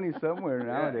save money somewhere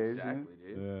nowadays. Yeah, exactly,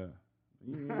 dude. Yeah.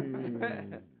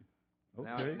 Mm.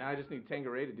 Okay. Now I just need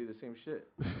Tanqueray to do the same shit.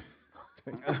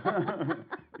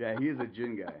 Yeah, he is a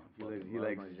gin guy. He Love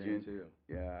likes my gin. too.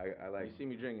 Yeah, I like. You see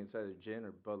me drinking it's either gin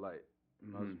or Bud Light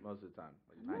Mhm. most of the time.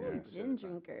 I'm Like a 90% gin of the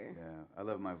time. drinker. Yeah, I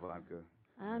love my vodka.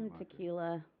 I'm Vodka.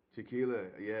 tequila. Tequila,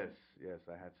 yes.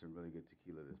 I had some really good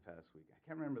tequila this past week. I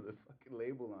can't remember the fucking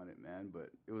label on it, man,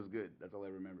 but it was good. That's all I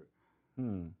remember.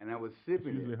 And I was That's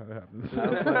sipping usually it. how it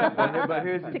happens. But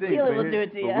here's the thing. Tequila will but do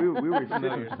it to but ya. we were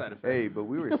Familiar sipping. side effect. Hey, but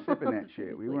we were sipping that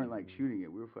shit. We weren't like shooting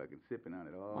it. We were fucking sipping on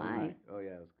it all Why? night. Oh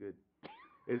yeah, it was good.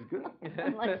 It's good.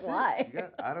 I'm like, why?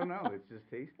 I don't know. It's just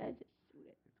tasty. I just shoot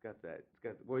it. It's got that.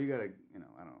 Well, you gotta,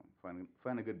 I don't know,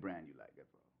 find a good brand you like. That's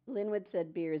all. Linwood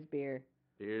said beer is beer.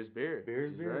 Beer's beer.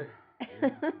 Beer's She's beer. right.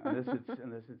 Yeah.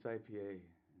 unless it's IPA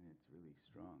and it's really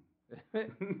strong.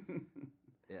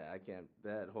 Yeah, I can't.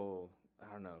 That whole,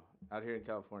 I don't know. Out here in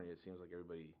California, it seems like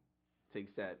everybody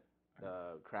takes that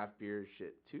craft beer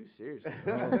shit too seriously.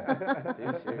 Too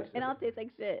seriously. It all tastes like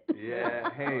shit. Yeah.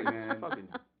 Hey, It's man. fucking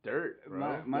dirt, bro.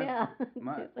 Yeah.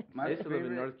 my, Tastes like my I used to live in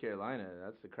favorite- North Carolina.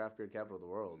 That's the craft beer capital of the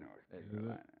world. North And-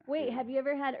 Carolina. Wait, have you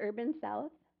ever had Urban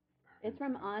South? It's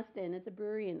from Austin. It's a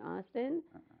brewery in Austin.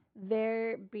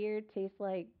 Their beer tastes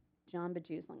like Jamba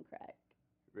Juice on crack.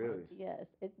 Really? Yes.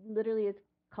 It literally is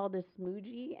called a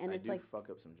smoothie, and I it's do like, fuck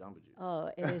up some Jamba Juice. oh,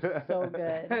 it is so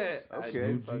good. I Okay.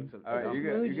 do fuck some. All right, It's a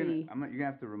you're smoothie. gonna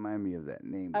have to remind me of that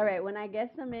name. All right, when I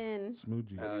get some in,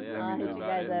 Smoothie. Hell yeah. Let I'll me hit know. you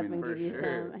guys Let up me and know. give you For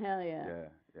sure. some. Hell yeah.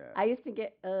 Yeah. I used to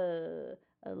get, allegedly.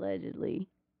 Allegedly.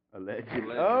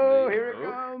 Allegedly. Oh, here it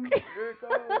Oh. comes. Here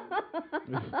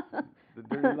it comes. The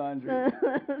dirty laundry.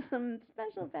 Some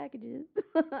special packages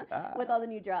Ah. with all the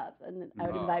new drops, and I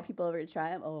would Oh. invite people over to try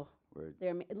them. Oh, Word.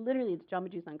 literally it's Jamba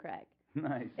Juice on crack.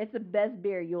 Nice. It's the best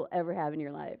beer you'll ever have in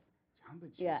your life. Jamba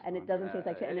Juice Yeah, and it on doesn't crack. taste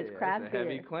like shit, and it's Hey, craft that's a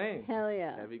heavy beer. claim. Hell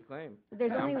yeah. Heavy claim.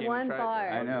 There's I'm only game to one try it, bar.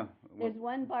 though. I know. There's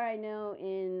one bar I know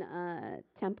in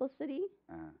Temple City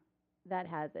Uh, that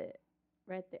has it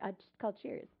right there. It's called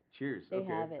Cheers. Cheers. They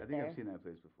okay. have it I think there. I've seen that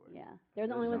place before. Yeah, they're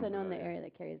the That only ones I sounds know in the familiar. area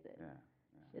that carries it. Yeah.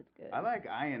 Shit's good. I like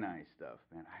ionized stuff,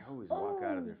 man. I always walk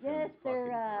out of there feeling yes, fucking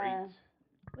they're, great.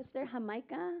 what's their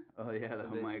Jamaica? Oh yeah, the So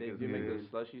they Jamaica's do make good. those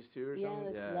slushies too or Yeah,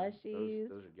 something? the Yeah, slushies.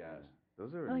 Those are gas.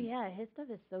 Those are. Oh yeah, his stuff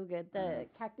is so good. The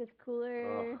cactus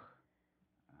cooler. Ugh.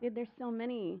 Dude, there's so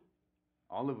many.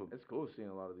 All of them. It's cool seeing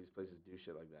a lot of these places do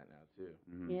shit like that now too.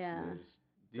 Mm-hmm. Yeah. They just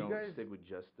Do you don't guys- stick with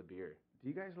just the beer. Do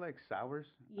you guys like sours?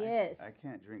 Yes. I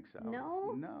can't drink sours.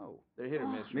 No? No. They're hit or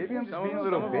miss. for Maybe me. I'm just Some being of a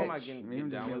them- little some of them bitch. I can Maybe I'm get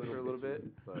just down being a with for a little little bitchy.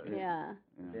 bit, but Yeah.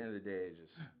 at the end of the day,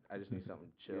 I just need something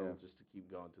chill just to keep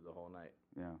going through the whole night.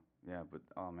 Yeah, but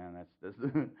oh man, that's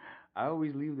I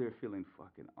always leave there feeling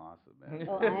fucking awesome, man.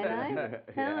 Oh, iodine?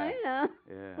 Hell, I know.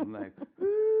 Yeah, I'm like,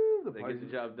 woo, They get the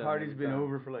job done party's every been time.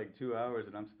 over for like 2 hours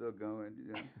and I'm still going.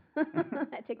 You know?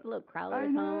 I take the little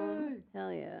crowlers home.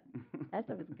 Hell yeah. That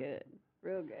stuff is good.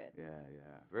 Real good. Yeah.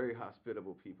 Very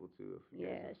hospitable people too. If you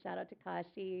guys Yeah, have- shout out to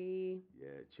Kashi.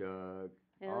 Yeah, Chuck.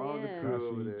 Hell all yeah. the crew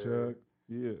over Kashi, there. Chuck.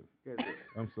 Yeah. You guys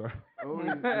I'm sorry. always,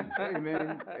 hey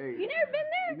man, hey. You never been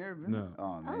You never been? No.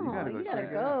 Oh man, Oh, you gotta go. you gotta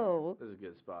check it out. go. This is a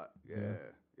good spot. Yeah.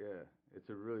 It's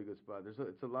a really good spot.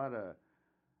 It's a lot of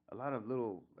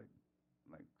little like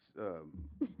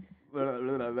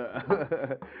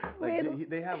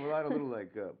they have a lot of little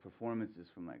like performances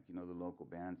from like the local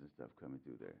bands and stuff coming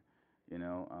through there.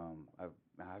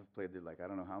 I've played there like I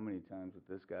don't know how many times with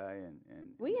this guy and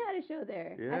We had a show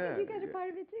there. I Yeah, think you guys are yeah. part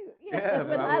of it too. yeah,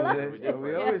 but I love probably. it.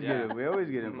 We always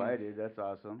get invited. That's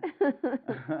awesome.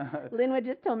 Linwood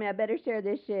just told me I better share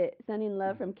this shit. Sending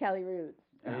love from Cali Roots.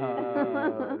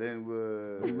 Then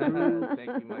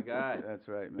Thank you, my guy. That's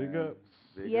right, man. Big ups.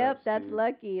 Big Yep, ups, that's Steve.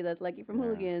 Lucky. That's Lucky from Yeah.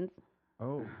 Hooliganz.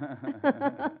 Oh.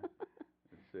 That's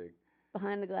sick.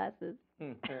 Behind the glasses.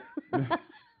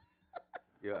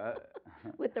 Yeah.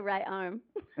 With the right arm.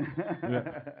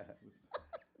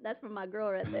 That's from my girl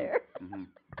right there. Mhm.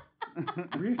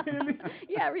 Really?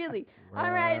 Yeah, really. All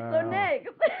right, so Wow. next.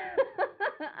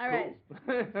 All right.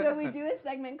 So we do a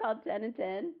segment called 10 and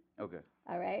 10. Okay.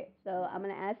 All right. So I'm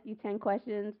going to ask you 10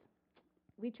 questions.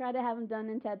 We try to have them done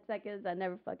in 10 seconds. That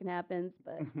never fucking happens.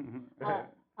 But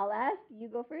I'll ask. You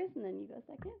go first, and then you go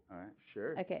second. All right.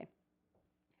 Sure. Okay.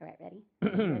 All right, ready?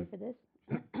 Ready for this?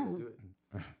 Let's do it.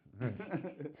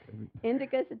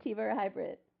 Indica, sativa, or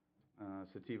hybrid?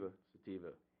 Sativa.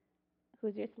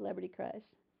 Who's your celebrity crush?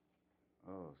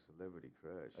 Oh, celebrity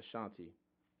crush. Ashanti.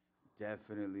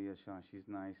 Definitely Ashanti. She's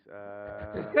nice.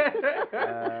 That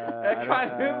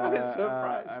caught him by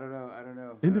surprise. I don't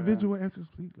know. Individual answers,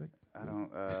 please. Like. I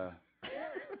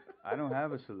don't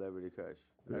have a celebrity crush.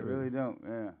 I Really? really don't.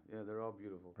 Yeah, they're all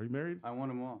beautiful. Are you married? I want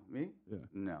them all. Me? Yeah.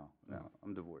 No.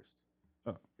 I'm divorced.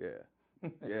 Oh. Yeah.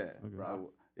 Okay.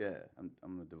 Yeah.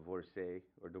 I'm a divorcee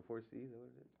or divorcee. Is that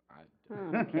what it is?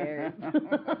 Who cares?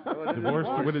 Divorce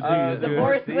with a D.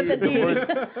 Divorce with a D.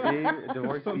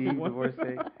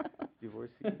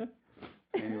 Divorcee.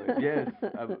 Anyways, yes,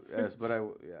 but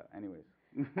anyways.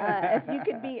 If you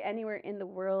could be anywhere in the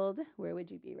world, where would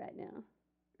you be right now?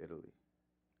 Italy.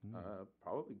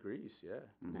 Probably Greece. Yeah.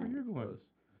 Where you going? Close.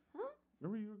 Huh?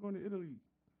 Remember you were going to Italy?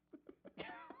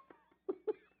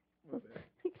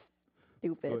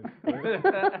 Stupid. Go ahead.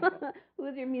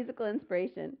 Who's your musical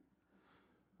inspiration?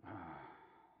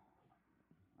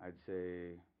 I'd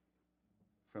say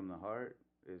from the heart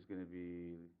is going to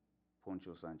be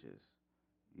Poncho Sanchez.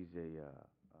 He's a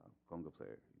conga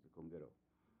player. He's a congero.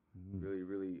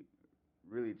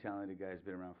 Really talented guy. He's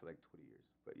been around for like 20 years.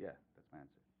 But yeah, that's my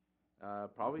answer.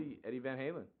 Probably Eddie Van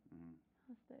Halen.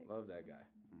 That's Love that guy.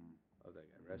 Love that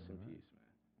guy. Rest in Alright. peace, man.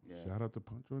 Yeah. Shout out to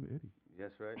Poncho and Eddie.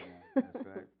 That's right. Yeah. That's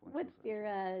right. Poncho What's Sanchez.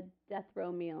 your death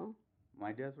row meal?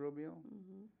 My death row meal?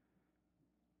 Mm-hmm.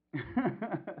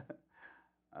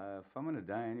 If I'm gonna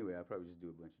die anyway, I'll probably just do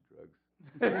a bunch of drugs.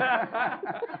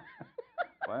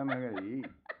 Why am I gonna eat?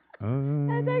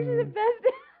 That's actually the best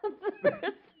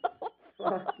answer.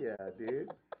 Fuck yeah, dude.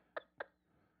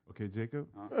 Okay, Jacob.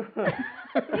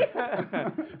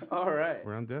 All right.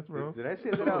 We're on death row. Did I say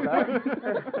that out loud?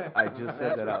 I just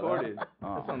said that out loud. recorded.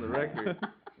 Oh, That's on the record.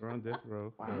 We're on death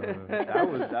row. That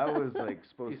was like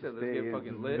supposed He said, to let's stay. get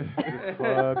fucking lit.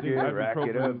 Fucking rack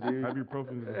it up, dude.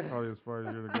 Ibuprofen is probably as far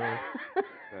as you're gonna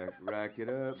Rack it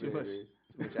up, Too much- baby.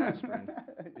 Too much aspirin. go.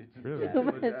 Really? Too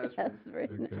much much aspirin. aspirin.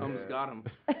 Okay. Almost got him.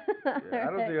 Yeah, I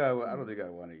don't think I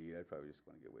want to eat. I'd probably just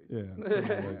want to get wasted.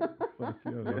 Yeah. Fuck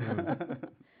yeah.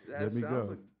 That Let me sounds go.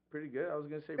 like pretty good. I was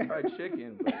gonna say fried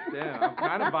chicken, but damn, I'm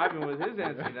kind of vibing with his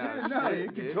answer now. No, Shit, you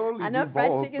can dude. totally I know do fried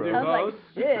both, chicken bro. sounds like Both?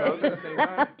 shit. Both at the same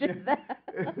time? After that.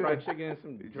 Fried chicken and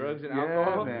some drugs and Yeah,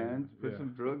 alcohol. man. Put Yeah. some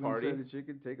drugs Party. inside the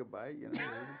chicken, take a bite, Do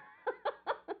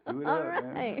it All up,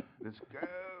 man. right. Let's go.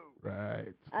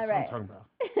 Right. All That's right. what I'm talking about.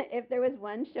 If there was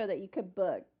one show that you could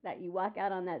book that you walk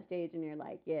out on that stage and you're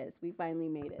like, yes, we finally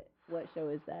made it. What show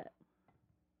is that?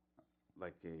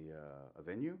 Like a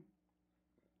venue.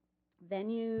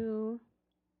 Venue.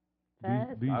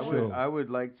 These I would shows. I would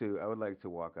like to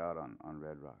walk out on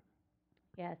Red Rock.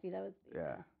 Yeah, see, that was.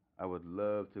 Yeah. I would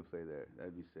love to play there.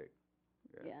 That'd be sick.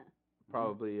 Yeah.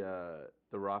 Probably the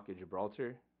Rock at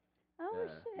Gibraltar. Oh, Yeah.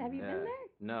 shit. Have you been there?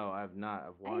 No, I've not.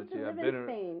 I've I wanted used to I've live been in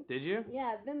Spain. Did you?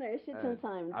 Yeah, I've been there a shit ton of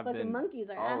times. I've Fucking been monkeys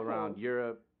are all assholes. around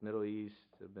Europe, Middle East.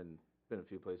 I've been a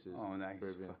few places. Oh, nice.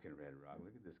 Caribbean. Fucking Red Rock.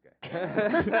 Look at this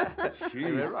guy.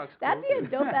 Hey, Red Rock's cool. That'd be a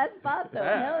dope ass spot though.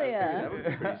 Yeah, Hell yeah. that would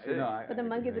be pretty sick. No, But the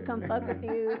monkeys would come Yeah. fuck with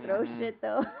you, throw Mhm. shit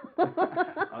though.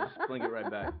 I'll just fling it right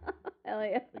back. Hell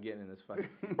yeah. We're getting in this fight.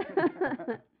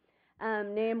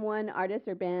 Name one artist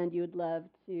or band you would love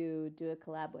to do a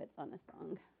collab with on a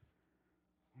song.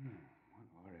 What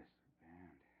artist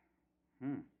or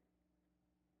band?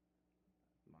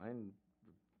 Mine,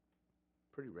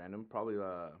 pretty random. Probably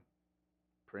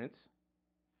Prince.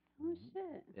 Oh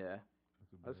shit. Yeah,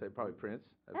 I'd say probably Prince.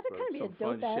 That'd kinda be a some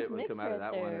fun dope-ass shit would mix come out of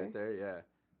right that one there. right there. Yeah,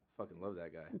 fucking love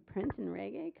that guy. And Prince and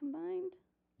reggae combined.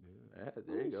 Yeah. Yeah,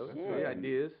 there you go. Oh, See, shit.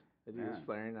 ideas Yeah.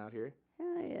 flaring out here.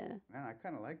 Hell yeah. Man, I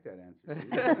kind of like that answer. dude.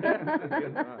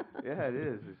 Good. Yeah, it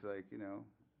is. It's like, that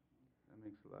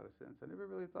makes a lot of sense. I never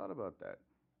really thought about that.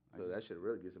 So that should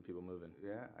really get some people moving.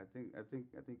 Yeah, I think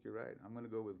you're right. I'm gonna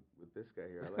go with this guy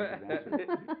here. I like his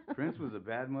answer. Prince was a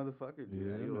bad motherfucker, dude.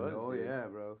 Yeah, he was, Oh dude. yeah,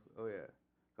 bro. Oh yeah.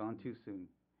 Gone too soon.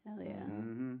 Hell yeah.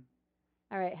 Mm-hmm.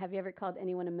 All right. Have you ever called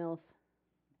anyone a MILF?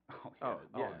 Oh Oh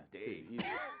yeah, Dave.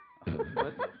 dude,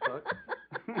 what the fuck?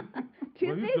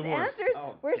 Well, he's Tuesday's the worst. answers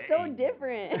Oh, were so dang.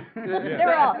 different. Yeah. They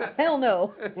were all, hell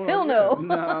no, Well, hell yeah.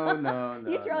 no.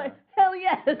 No. Each were like, hell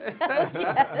yes, hell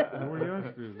yes. We're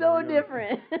youngsters. So We're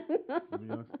different. We're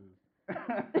youngsters.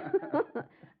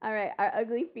 All right, are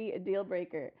ugly feet a deal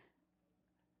breaker?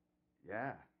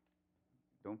 Yeah.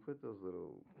 Don't put those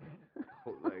little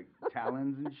like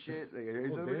talons and shit. Like,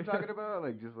 is that what you're damn. talking about?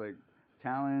 Like just like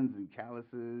talons and calluses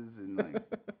and like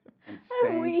and I'm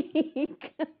stank.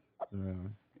 weak. Yeah.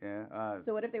 Yeah.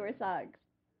 So what if they were socks?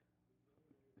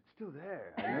 It's still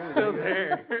there. It's still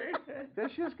there. That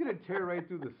shit's gonna tear right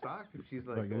through the sock if she's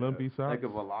like Like lumpy like a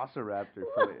socks? velociraptor.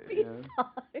 Lumpy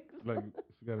socks. Like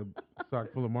she got a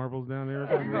sock full of marbles down there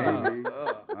or Maybe.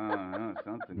 something.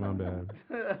 Something. My going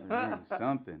bad. on.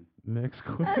 Something. Next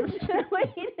I'm question. trying to wait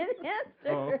an answer.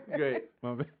 Oh, Great.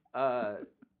 My bad.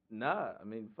 Nah. I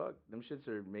mean, fuck. Them shits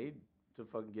are made to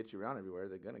fucking get you around everywhere.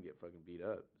 They're gonna get fucking beat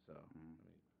up. So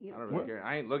You- I don't really What? care.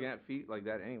 I ain't looking at feet like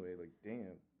that anyway. Like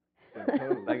damn.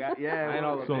 Like I ain't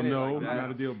all So up in it no, like that.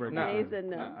 not a deal breaker. No. He said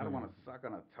no. I don't want to suck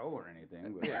on a toe or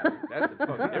anything. But Yeah, that's a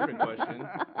fucking different question.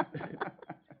 That's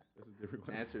a different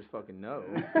The one. answer's fucking no.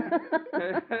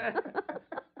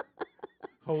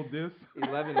 Hold this.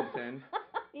 11 and 10.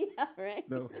 Yeah, right.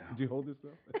 No. Did you hold this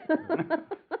though?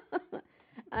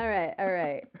 All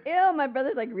right. Ew, my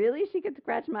brother's like, really? She could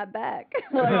scratch my back.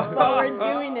 Like, while we're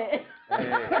doing it.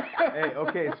 hey,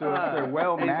 okay, so if they're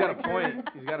well He's got a manicured, point.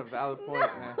 He's got a valid point,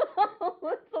 man. No,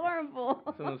 it's horrible.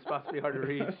 Some of them spots be hard to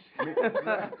reach.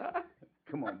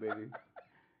 come on, baby.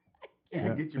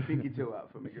 Yeah. Get your pinky toe out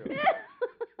for me, girl.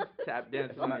 Tap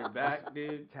dancing on your back,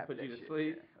 dude. Tap Put that you to shit.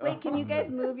 sleep. Wait, can you guys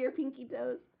move your pinky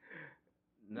toes?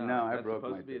 No, I that's broke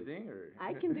supposed my to be a toe. thing, or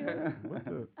I can do it. What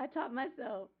the? I taught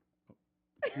myself.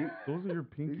 Those are your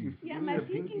pinkies. Yeah, These my are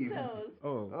pinky pinkies. toes.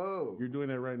 Oh. Oh. You're doing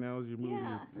that right now as you're moving.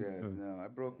 Yeah. Your, Yeah, no, I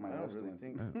broke my I left don't really one.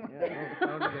 think. Uh, Yeah, I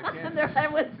don't think I can. I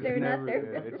was It's just staring at never-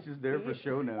 their yeah, it's just there for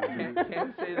show now.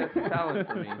 Can't say that's a talent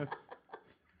for me.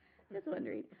 Just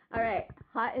wondering. All right,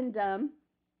 hot and dumb,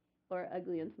 or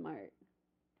ugly and smart.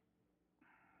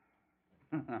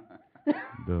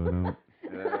 Dun-dun.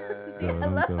 See, I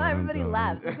love how everybody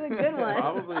laughs. It's a good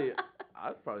one.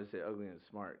 I'd probably say ugly and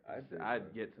smart. 'Cause I'd say I'd so.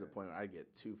 get to the point where I'd get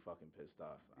too fucking pissed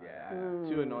off. Yeah.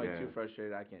 Too annoyed, Yeah. too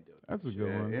frustrated. I can't do it. That's a good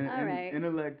Yeah, one. All right.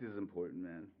 Intellect is important,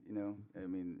 man. I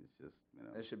mean, it's just,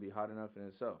 That should be hot enough in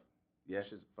itself. Yeah. That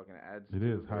shit fucking adds. It to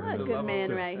is the- hot Oh, to enough. the good level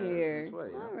man of- right to here. this way,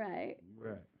 you know? All right.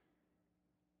 Right.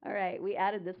 All right, we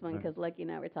added this one because Lucky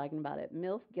and I were talking about it.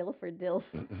 MILF, GILF, or DILF?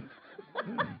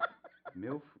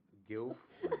 MILF, GILF.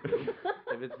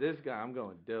 If it's this guy, I'm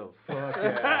going Dilf. Fuck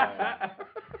yeah.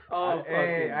 Oh,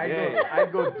 Hey, fucking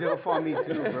I'd go DILF on me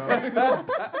too, bro.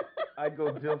 I'd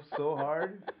go DILF so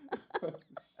hard.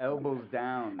 Elbows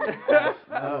down. ass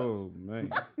up. Oh,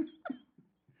 man.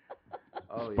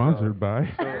 Oh, Sponsored by.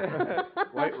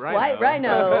 White Rhino. White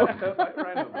Rhino. White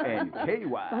Rhino. And KY.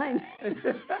 Fine.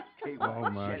 KY Oh,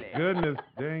 my jelly. goodness.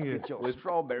 Dang it. Get your With-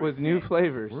 strawberry. With new thing.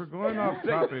 flavors. We're going off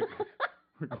topic.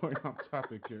 We're going off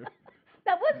topic here.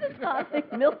 That was the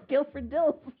topic. Milk, Guilford,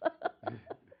 Dilf. I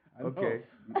know. Okay.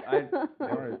 All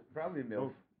right. Probably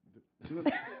MILF. Oh,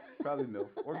 Probably MILF.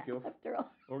 Or GILF. After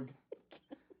all. or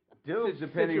DILF,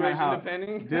 depending on Situation how.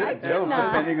 depending. I DILF,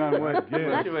 cannot. depending on what, Yeah. what's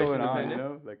Situation going on, you dependent.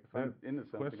 know? Like, if I'm That into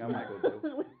something, I question- might go DILF.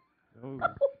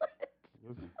 that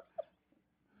was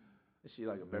Is she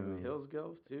like a Beverly Hills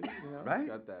girl too? You know, Right?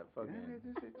 Got that fucking.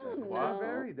 Oh, Wow.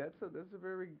 no. That's a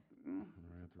very. I'm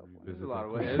gonna have to revisit There's a lot that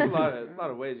of ways. question. There's a lot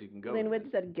of ways you can go. with Linwood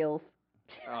this. said Gilf.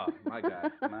 Oh my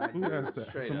God. My Who dude. asked that?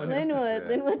 Straight Somebody up. asked that? Linwood. Yeah.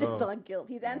 Linwood is Oh. on Gilf.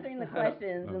 He's answering the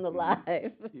questions in the Oh.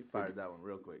 live. He fired that one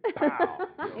real quick.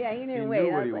 Yeah, he He didn't knew wait.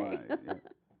 I what he was like- wanted. Yeah.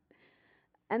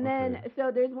 And then, Okay.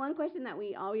 so there's one question that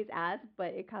we always ask,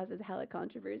 but it causes hella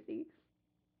controversy.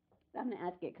 So I'm going to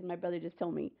ask it because my brother just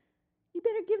told me, you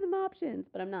better give them options,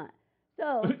 but I'm not.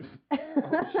 So,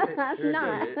 shit. I'm Here it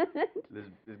not.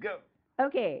 Let's go.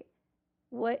 Okay,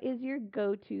 what is your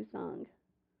go-to song?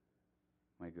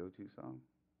 My go-to song.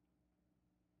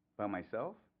 By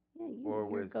myself? Yeah, you. Or your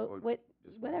with- go, or what,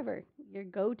 just one? whatever. Your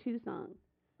go-to song.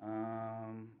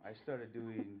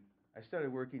 I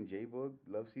started working J-Boog,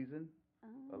 Love Season,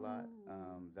 a lot. Oh.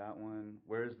 That one,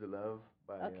 Where's the Love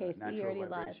by Okay, so you Natural already lied.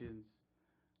 Vibrations.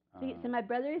 See, so my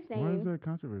brother is Why saying is that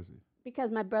controversy? because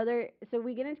my brother. So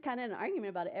we get into kind of an argument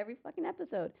about it every fucking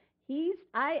episode.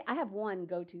 I have one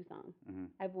go-to song. Mm-hmm.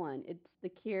 I have one. It's The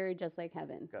Cure, Just Like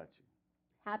Heaven. Got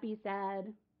Happy,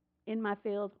 sad, in my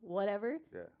fields, whatever. you.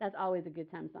 Yeah. That's always a good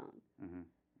time song. Mm-hmm.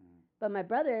 But my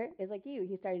brother is like you.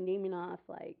 He started naming off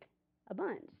like a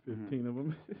bunch. 15 of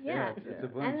them. Yeah. It's a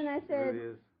bunch. And then I It said, really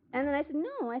is. and then I said,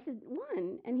 no. I said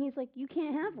one. And he's like, you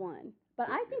can't have one. But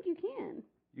I think you can.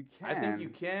 You can. I think you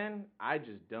can. I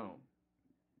just don't.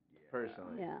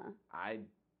 Personally. Yeah. I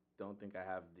don't think I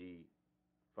have the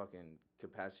fucking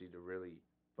capacity to really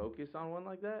focus on one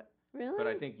like that. Really? But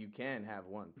I think you can have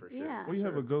one for sure. Yeah. Well, you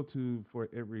have a go-to for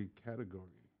every category.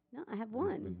 No, I have these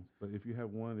one. things. But if you have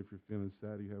one, if you're feeling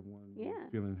sad, you have one. Yeah. You're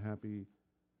feeling happy.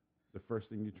 The first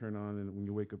thing you turn on and when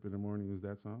you wake up in the morning is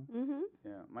that song. Mm-hmm.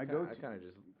 Yeah. My I go-to. kind of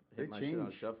just They hit my shit on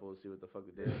change. shuffle, see what the fuck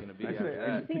the day's gonna be That's after right.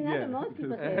 that. See, that's Yeah. what most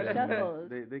people say. Yeah. Shuffles.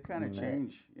 They kind of Mm.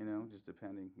 change, just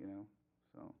depending,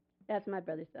 So. That's my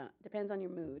brother's song. Depends on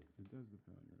your mood. It does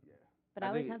depend on your. But I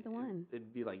always think have the one.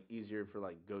 It'd be like easier for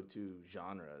like go-to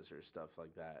genres or stuff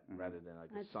like that, Mhm. rather than like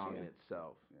That's a song true. in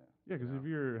itself. Yeah, because Yeah. if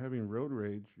you're having road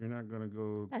rage, you're not gonna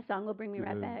go. That song will bring me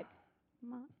right Yeah. back.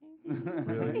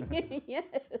 Really? Yes.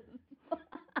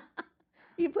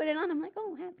 You put it on, I'm like,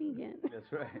 oh, happy again. That's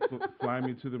right. Fly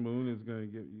Me to the Moon is gonna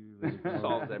get you. Like,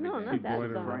 Solves No, everything. not keep that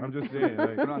going song. around. I'm just saying.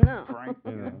 Like, Put on No. some Frank.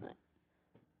 you know.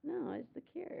 No, it's The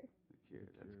Cure. Yeah,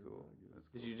 that's cool. That's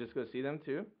Did cool. you just go see them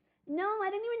too? No, I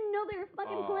didn't even know they were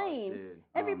fucking playing. Dude.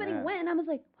 Everybody man. went, and I was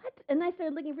like, what? And I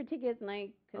started looking for tickets, and I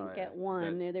couldn't Oh, yeah. get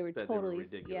one. They were bet they were totally,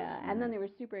 ridiculous. yeah. And then they were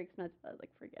super expensive. I was like,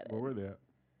 forget it. Where were they at?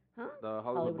 Huh? The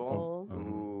Hollywood Bowl. Oh.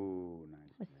 Ooh, nice.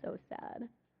 It was so sad.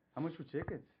 How much were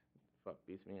tickets? Fuck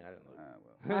beats me. I didn't look.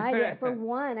 Well. I did, for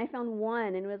one, I found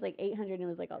one, and it was like 800, and it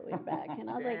was like all the way back. And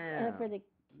I was like, Damn. for the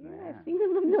Cure, Man. I've seen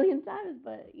them a million times,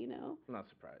 but I'm not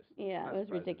surprised. yeah, Not it was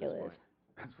surprised at this ridiculous. point.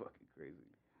 That's fucking crazy.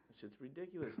 Shit's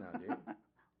ridiculous now, dude.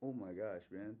 Oh my gosh,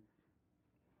 man.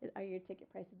 Are your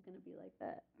ticket prices gonna be like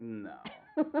that? No.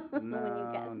 When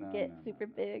you guys No, get no, super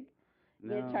no. big, you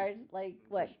No. get charged like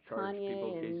what? Just charge Kanye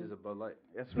people and cases of Bud Light.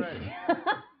 That's right.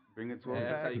 Bring it to a Yeah,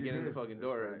 that's how pack. you get in the good. fucking That's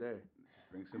door right. right there.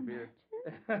 Bring some beer.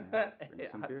 Hey,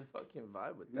 some I'd beer. fucking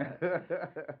vibe with that. That'd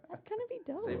kind of be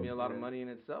dope. Save me a lot of Yeah. money in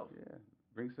itself. Yeah.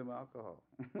 Bring some alcohol.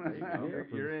 There you go.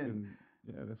 You're in.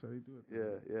 Yeah, that's how they do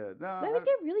it. Yeah. No. But we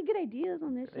get really good ideas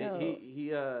on this show. He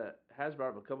has brought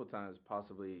up a couple times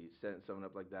possibly setting something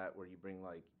up like that where you bring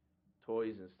like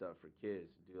toys and stuff for kids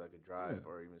to do like a drive Yeah.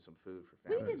 or even some food for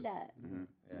We families. did that. Mhm.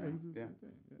 Yeah, Yeah. you do the Yeah. same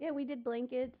thing, yeah. Yeah, we did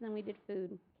blankets and we did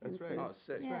food. That's canned right. food. Oh,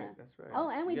 sick. Yeah. That's right. Oh,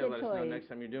 and we You did gotta let us know toys. next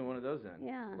time you're doing one of those then.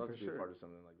 Yeah. Love For to be sure. a part of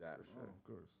something like that. Oh, of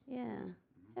course. Yeah.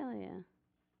 Hell yeah.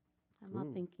 I'm all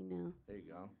Cool. thinking now. There you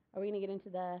go. Are we gonna get into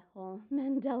the whole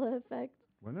Mandela effect?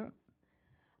 Why not?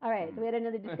 All right, so we had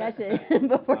another discussion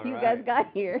before All you guys right.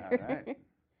 got here. All right.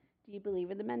 Do you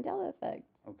believe in the Mandela effect?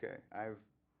 Okay.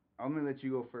 I'm gonna let you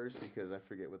go first because I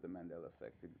forget what the Mandela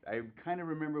effect is. I kind of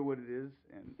remember what it is,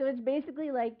 and So it's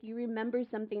basically like you remember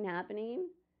something happening,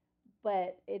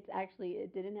 but it's actually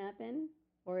it didn't happen,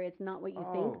 or it's not what you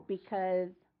Oh. think because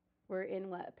we're in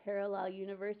what parallel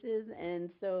universes,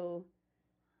 and so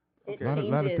it Okay. A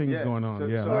lot of changes. things Yeah, going on. so-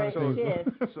 Yeah, a so- lot of so-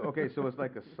 things. so okay, so it's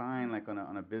like a sign, like on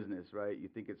a business, right? You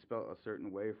think it's spelled a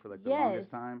certain way for like the Yes. longest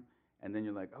time, and then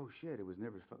you're like, oh shit, it was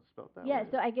never spelled that Yeah, way.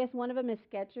 so I guess one of them is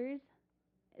Skechers.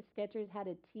 Skechers had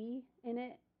a T in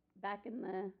it back in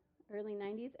the Early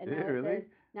 90s, and Did now it really?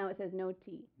 now it says no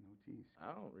tea. No teas. I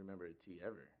don't remember a T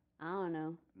ever. I don't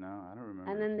know. No, I don't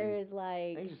remember. And then there's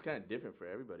I think like, it's just kind of different for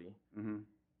everybody. Mm-hmm.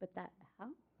 but that how?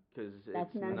 Because That's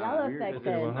it's Mandela not, Effect cause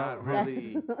then. it's not How-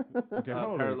 really Okay, a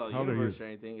how old are you? parallel How old are universe you? or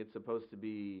anything. It's supposed to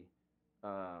be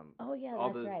Oh yeah,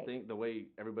 all that's the right. the way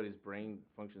everybody's brain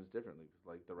functions differently.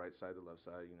 Like the right side, the left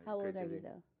side. You know. How your old are you creativity.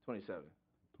 though? 27.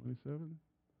 27.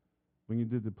 When you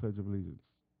did the Pledge of Allegiance,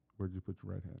 where'd you put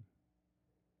your right hand?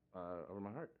 Over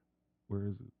my heart. Where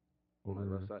is it? On my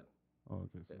left side. Oh,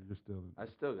 okay. So Yeah. you're still. I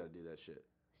still gotta do that shit.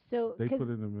 So, They 'cause put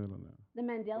it in the middle now. the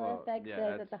Mandela Well, Effect yeah, says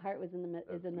that that's- the heart was in the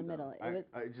is in the dumb. middle. It was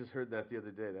I just heard that the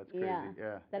other day. That's crazy. Yeah,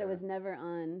 Yeah. that yeah. it was never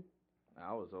on.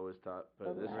 I was always taught put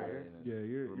Oh, it this wow. way. And then Yeah,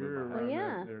 you're remove you're my around heart. Well,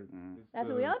 yeah. that there. Mm. It's That's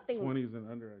the what we all think. 20s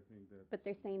and under, I think that. But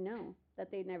they're saying no,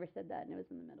 that they never said that and it was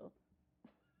in the middle.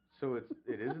 So it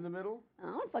is in the middle. I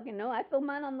don't fucking know. I feel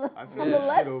mine on the I feel on the that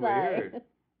left shit over side. here.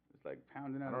 It's like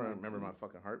pounding I out. don't of remember my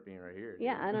fucking heart being right here.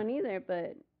 Yeah, I don't either,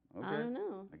 but Okay. I don't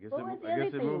know. I guess What it, was the I other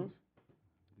guess it thing? moved.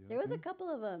 There was a couple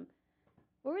of them.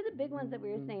 What were the big ones that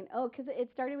we were saying? Oh, because it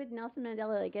started with Nelson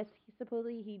Mandela. I guess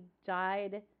he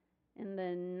died in the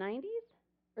 90s,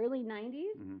 early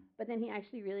 90s. Mm-hmm. But then he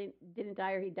actually really didn't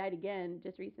die, or he died again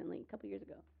just recently, a couple years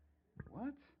ago.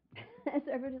 What?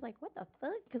 So everybody's like, what the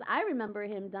fuck? Because I remember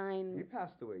him He dying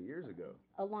passed away years ago.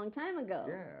 a long time ago.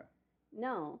 Yeah.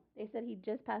 No, they said he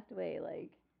just passed away. Like,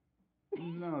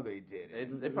 No, they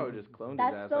didn't. They probably just cloned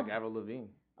That's his ass the- like Avril Lavigne.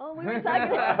 oh, we were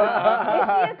talking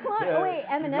about. Is she a clone? Yeah. Oh, wait,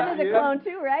 Eminem is a Yeah. clone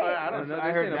too, right? I don't know. I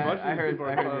They've heard seen a that. bunch of I these heard- people I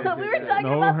are heard clones. they we did were that. talking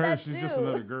No, about her. that She's too. just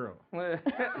another girl. Just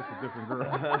a different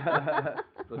girl.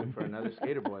 Looking for another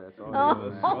skater boy. That's all. Oh, it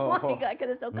is. oh Oh. my god, because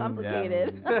it's so Yeah.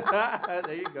 complicated.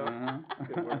 There you go. Uh-huh.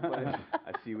 Good wordplay.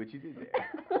 I see what you did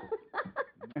there.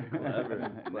 Clever,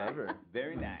 Nice. clever.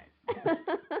 Very nice.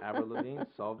 Avril Lavigne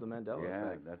solved the Mandela Yeah,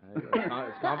 effect. that's-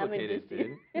 It's complicated, I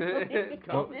mean, dude. It's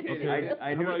complicated. Okay.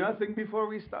 I knew nothing before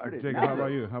we started. Jacob, how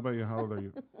about you? How old are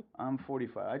you? I'm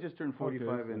 45. I just turned 45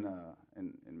 Okay, in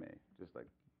May, just like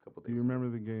a couple days. Do you remember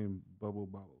the game Bubble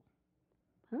Bobble?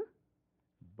 Huh?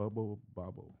 Bubble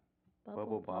Bobble.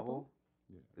 Bubble Bobble?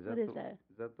 Yeah. Is What that is the, that?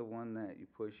 Is that the one that you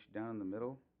push down the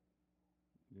middle?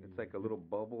 Yeah, It's like a little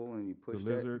bubble and you push the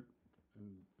that. lizard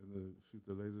and shoot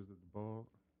the lasers at the ball,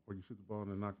 or you shoot the ball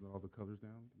and then knock all the colors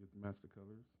down. You have to match the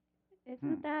colors.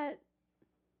 Isn't that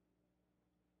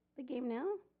the game now?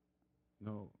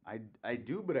 No, I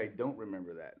do, but I don't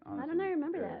remember that. Why Honestly. don't I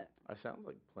remember Yeah. that? I sound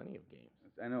like plenty of games.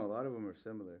 I know a lot of them are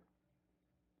similar.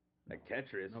 Like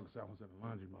Tetris. no, because I was at the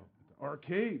laundromat. At the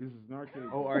arcade. This is an arcade.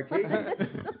 Oh, arcade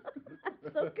game.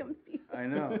 I'm so confused. I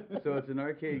know. So it's an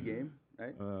arcade game,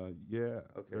 right? Yeah,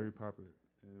 Okay. very popular.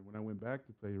 And when I went back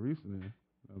to play recently,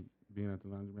 being at the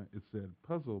laundromat, it said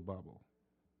Puzzle Bobble.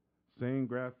 Same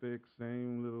graphics,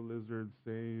 same little lizards,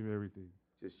 same everything.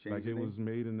 Just Like changing it was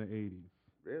made in the 80s.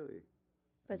 Really?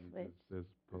 But And switch. it just says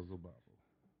Puzzle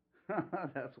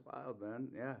Bobble. That's wild, man.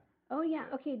 Yeah. Oh yeah.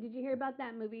 Okay. Did you hear about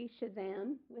that movie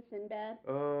Shazam with Sinbad?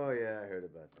 Oh yeah, I heard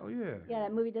about that. Oh, yeah. Yeah,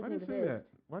 that movie Why doesn't did you say exist.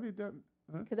 that? Why did that?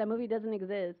 Huh? Because that movie doesn't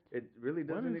exist. It really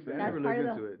Why doesn't didn't exist. you I say never That's part looked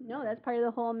of into the it. no. That's part of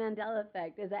the whole Mandela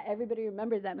effect. Is that everybody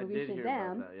remembers that I movie did hear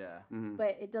Shazam, about that, yeah. Mhm.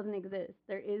 but it doesn't exist.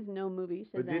 There is no movie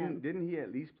Shazam. But didn't he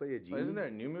at least play a genie? Well, isn't there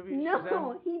a new movie? No,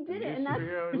 Shazam? he A didn't, new and that's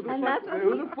superhero Who the and fuck, that's what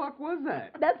who he- the fuck was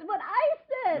that? That's what I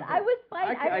said. I was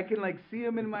fighting. I can like see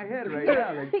him in my head right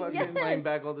now, like fucking. Yes. Playing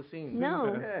back all the scenes.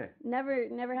 No, Yeah.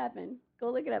 never happened.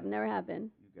 Go look it up. Never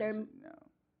happened. You They're guys,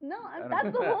 no. no, I don't-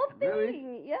 that's the whole thing.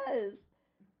 Really? Yes.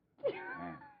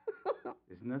 Man,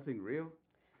 is nothing real?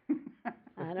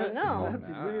 I don't know.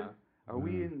 Nothing Nah. real? Are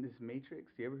we Mm. in this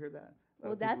matrix? You ever hear that?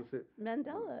 Well, that's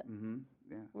Mandela. Mm-hmm.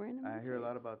 Yeah. We're in a I hear a matrix.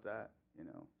 lot about that. You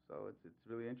know, so it's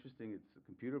really interesting. It's a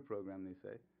computer program, they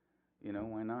say. You know,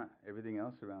 why not? Everything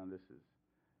else around us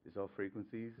is all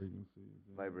frequencies, Frequencies,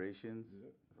 yeah. vibrations. Yeah.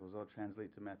 Those all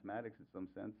translate to mathematics in some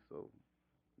sense. So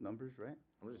numbers, right?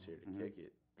 I'm just here to Mhm. kick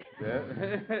it. Yeah.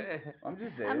 I'm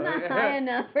just saying. I'm not high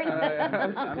enough for that.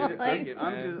 I'm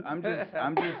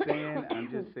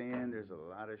just saying. There's a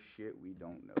lot of shit we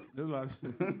don't know. There's a lot of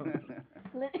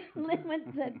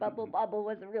Lin said Bubble Bobble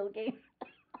was a real game.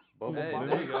 Bubble Hey, bubble.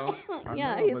 there you go. I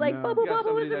Yeah, know, he's but like now- Bubble You got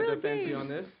Bobble was somebody a that real defends you game. on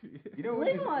this? You know when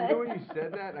you Lin when you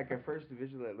said that, like I first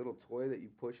envisioned that little toy that you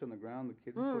push on the ground, the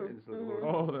kids Mm, put it. It's like a little,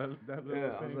 Oh, that little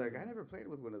yeah, I was thing. like, I never played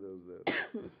with one of those though.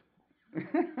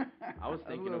 I was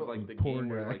thinking of like the Poor game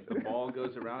where guy. like the ball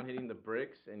goes around hitting the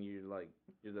bricks and you're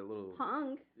the little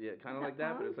Pong. yeah, kind of Is like that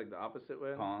that, but Pong? it's like the opposite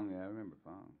way. Pong, yeah, I remember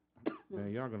Pong.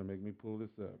 Man, y'all gonna make me pull this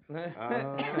up.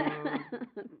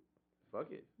 Fuck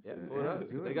it, yeah, Yeah, pull it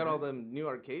up. do They it, got all man. them new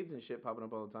arcades and shit popping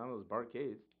up all the time. Those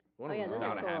barcades. One Oh, of yeah, them's those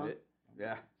are bound to have cool. it.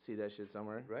 Yeah, see that shit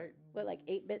somewhere. Right. What, like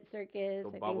 8-bit circus?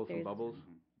 Go I bobble think some there's. bubbles.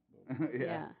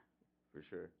 Yeah, for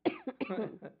sure.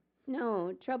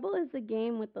 No, Trouble is the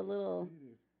game with the little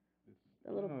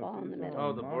ball in the middle.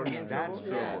 Oh, the board game That's Trouble?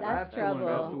 trouble. Yeah, That's that's the one. That's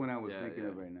Trouble. the one I was Yeah, thinking yeah.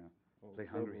 of right now. Play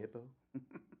Hungry Hippo.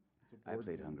 I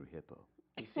played Hungry Hippo.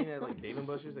 You seen that like Dave and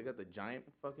Buster's? They got the giant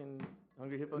fucking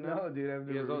Hungry Hippo now. No, dude, I've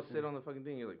You guys never. all sit on the fucking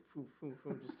thing. You're like, foo, foo,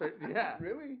 foo. Just start. Yeah.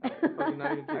 Really? Fucking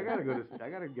not even I kidding. I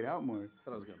gotta get out more.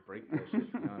 Thought I was gonna break that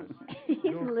shit. To be honest.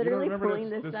 He's literally pulling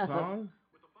this this up. song?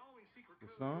 The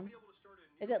song?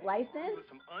 Is it licensed?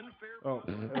 Oh.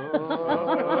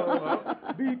 Oh,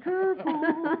 be careful.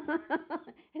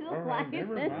 Is it All right,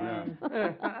 never licensed?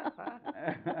 mind.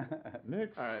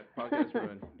 Next. All right, podcast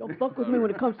ruined. Don't fuck with me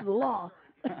when it comes to the law.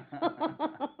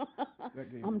 That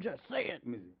game. I'm just saying. Let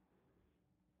me see.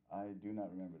 I do not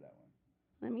remember that one.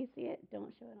 Let me see it.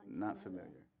 Don't show it on Not camera.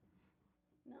 familiar.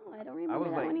 No, I don't I remember was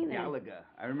that like one either. Galaga.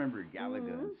 I remember Galaga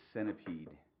Mhm. and Centipede,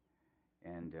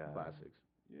 and Classics.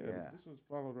 Yeah, Yeah. this was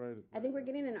followed right. I think we're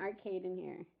getting an arcade in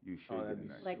here. you should Oh, that'd get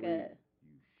be an Like arcade. a.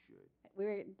 You should. We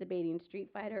were debating Street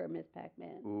Fighter or Miss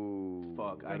Pac-Man. Ooh.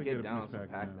 Fuck, I Gotta get get a down Miss some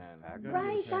Pac-Man. Pac-Man.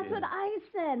 Right, that's what I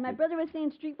said. My brother was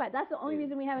saying Street Fighter. That's the only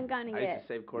reason we haven't gotten it I yet. used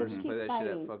to save quarters and Keep play that shit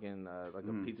fighting. at fucking like a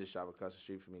Mm. pizza shop across the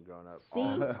street from me growing up. See,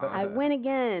 all the time. I win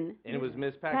again. And it was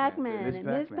Miss Pac-Man. Pac-Man Miss and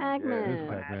Miss Pac-Man, yeah. Pac-Man. Miss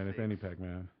Pac-Man, if any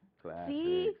Pac-Man. Classics.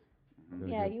 See? Mhm.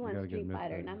 Yeah, You you want gotta get Street Miss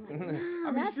Fighter, and I'm like, Pac-Man. nah,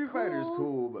 I mean, that's Street Fighter is cool.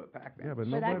 cool, but Pac-Man. Yeah, but For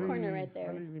that nobody. corner right there.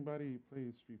 Hardly anybody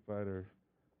plays Street Fighter.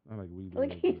 Not like we do.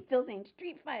 Look, he's but- still saying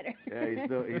Street Fighter. Yeah, he's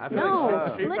still. I feel No,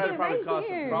 like Street look Fighter at probably right caused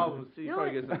here. some problems too. You No,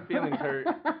 probably get some feelings hurt.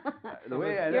 The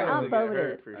way I You're know. out Get voted.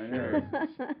 hurt for I sure. know.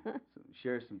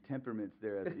 Share some temperaments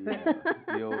there at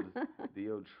the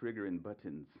old triggering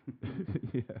buttons.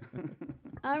 Yeah.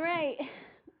 All right.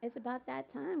 It's about that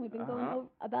time. We've been going Uh-huh. over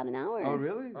about an hour. Oh,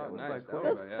 really? Oh, That was nice. like That quick.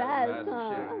 Goes yeah, fast, that's huh?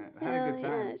 I had a good Hell time.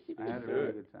 yeah, she I had a did really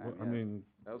good. good time. Well, Yeah. I mean,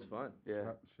 That was fun.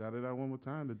 Yeah. shout it out one more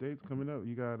time. The date's coming up.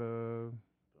 You got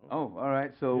Oh, all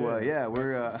right. So Yeah.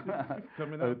 we're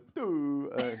coming up.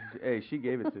 hey, she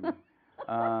gave it to me.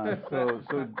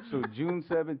 So June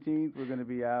 17th, we're gonna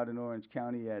be out in Orange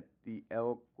County at the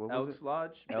Elk. What was Elks it?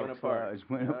 Lodge, Winter Elks Park. Lodge,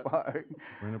 Winter Yeah. Park.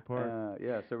 Winter Park.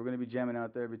 Yeah, so we're gonna be jamming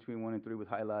out there between 1 and 3 with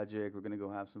High Logic. We're gonna go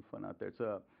have some fun out there. It's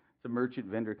a merchant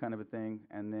vendor kind of a thing.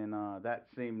 And then that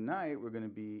same night, we're gonna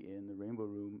be in the Rainbow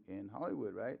Room in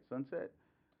Hollywood, right? Sunset.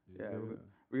 Yeah,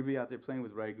 we're gonna be out there playing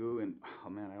with Raigu and oh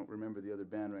man, I don't remember the other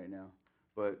band right now.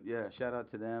 But yeah, shout out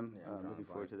to them. Yeah, we're Looking on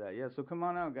forward to that. Yeah, so come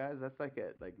on out, guys. That's like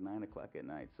at 9 o'clock at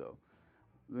night. So,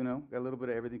 got a little bit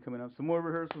of everything coming up. Some more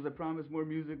rehearsals, I promise. More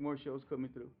music, more shows coming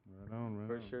through. Right on, right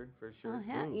For on. sure, for sure.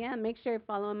 Oh, yeah. Make sure to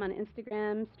follow him on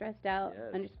Instagram, stressed out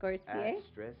Yes. _CA. At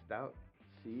Stressed Out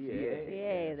CA.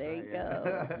 CA, there you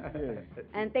go.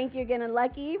 And thank you again to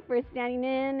Lucky for standing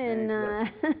in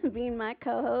and being my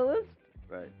co-host.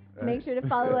 Right. Make sure to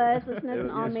follow us, listen to us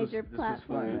on all major This was fun,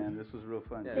 platforms. man. This was real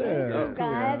fun. Yeah, Thank Yeah, you, cool, guys.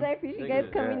 man. I appreciate you Thank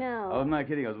guys you. coming Yeah. out. I'm not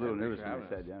kidding. I was a Yeah, little thanks nervous for when I having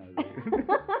sat down.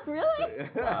 Really?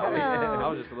 I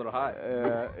was just a little high. I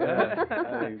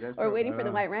think that's Or what- waiting for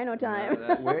the White Rhino time.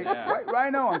 Wait, Yeah.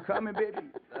 Rhino, I'm coming, baby.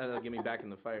 That'll get me back in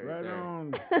the fight right Right there.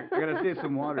 on. I gotta save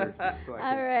some water. So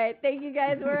I All right. Thank you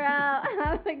guys. We're out.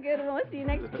 Have a good one. We'll see you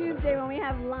next Tuesday when we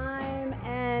have Lime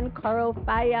and Caro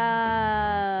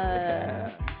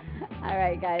Fire. All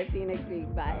right, guys. See you next week.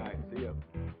 Bye. All right.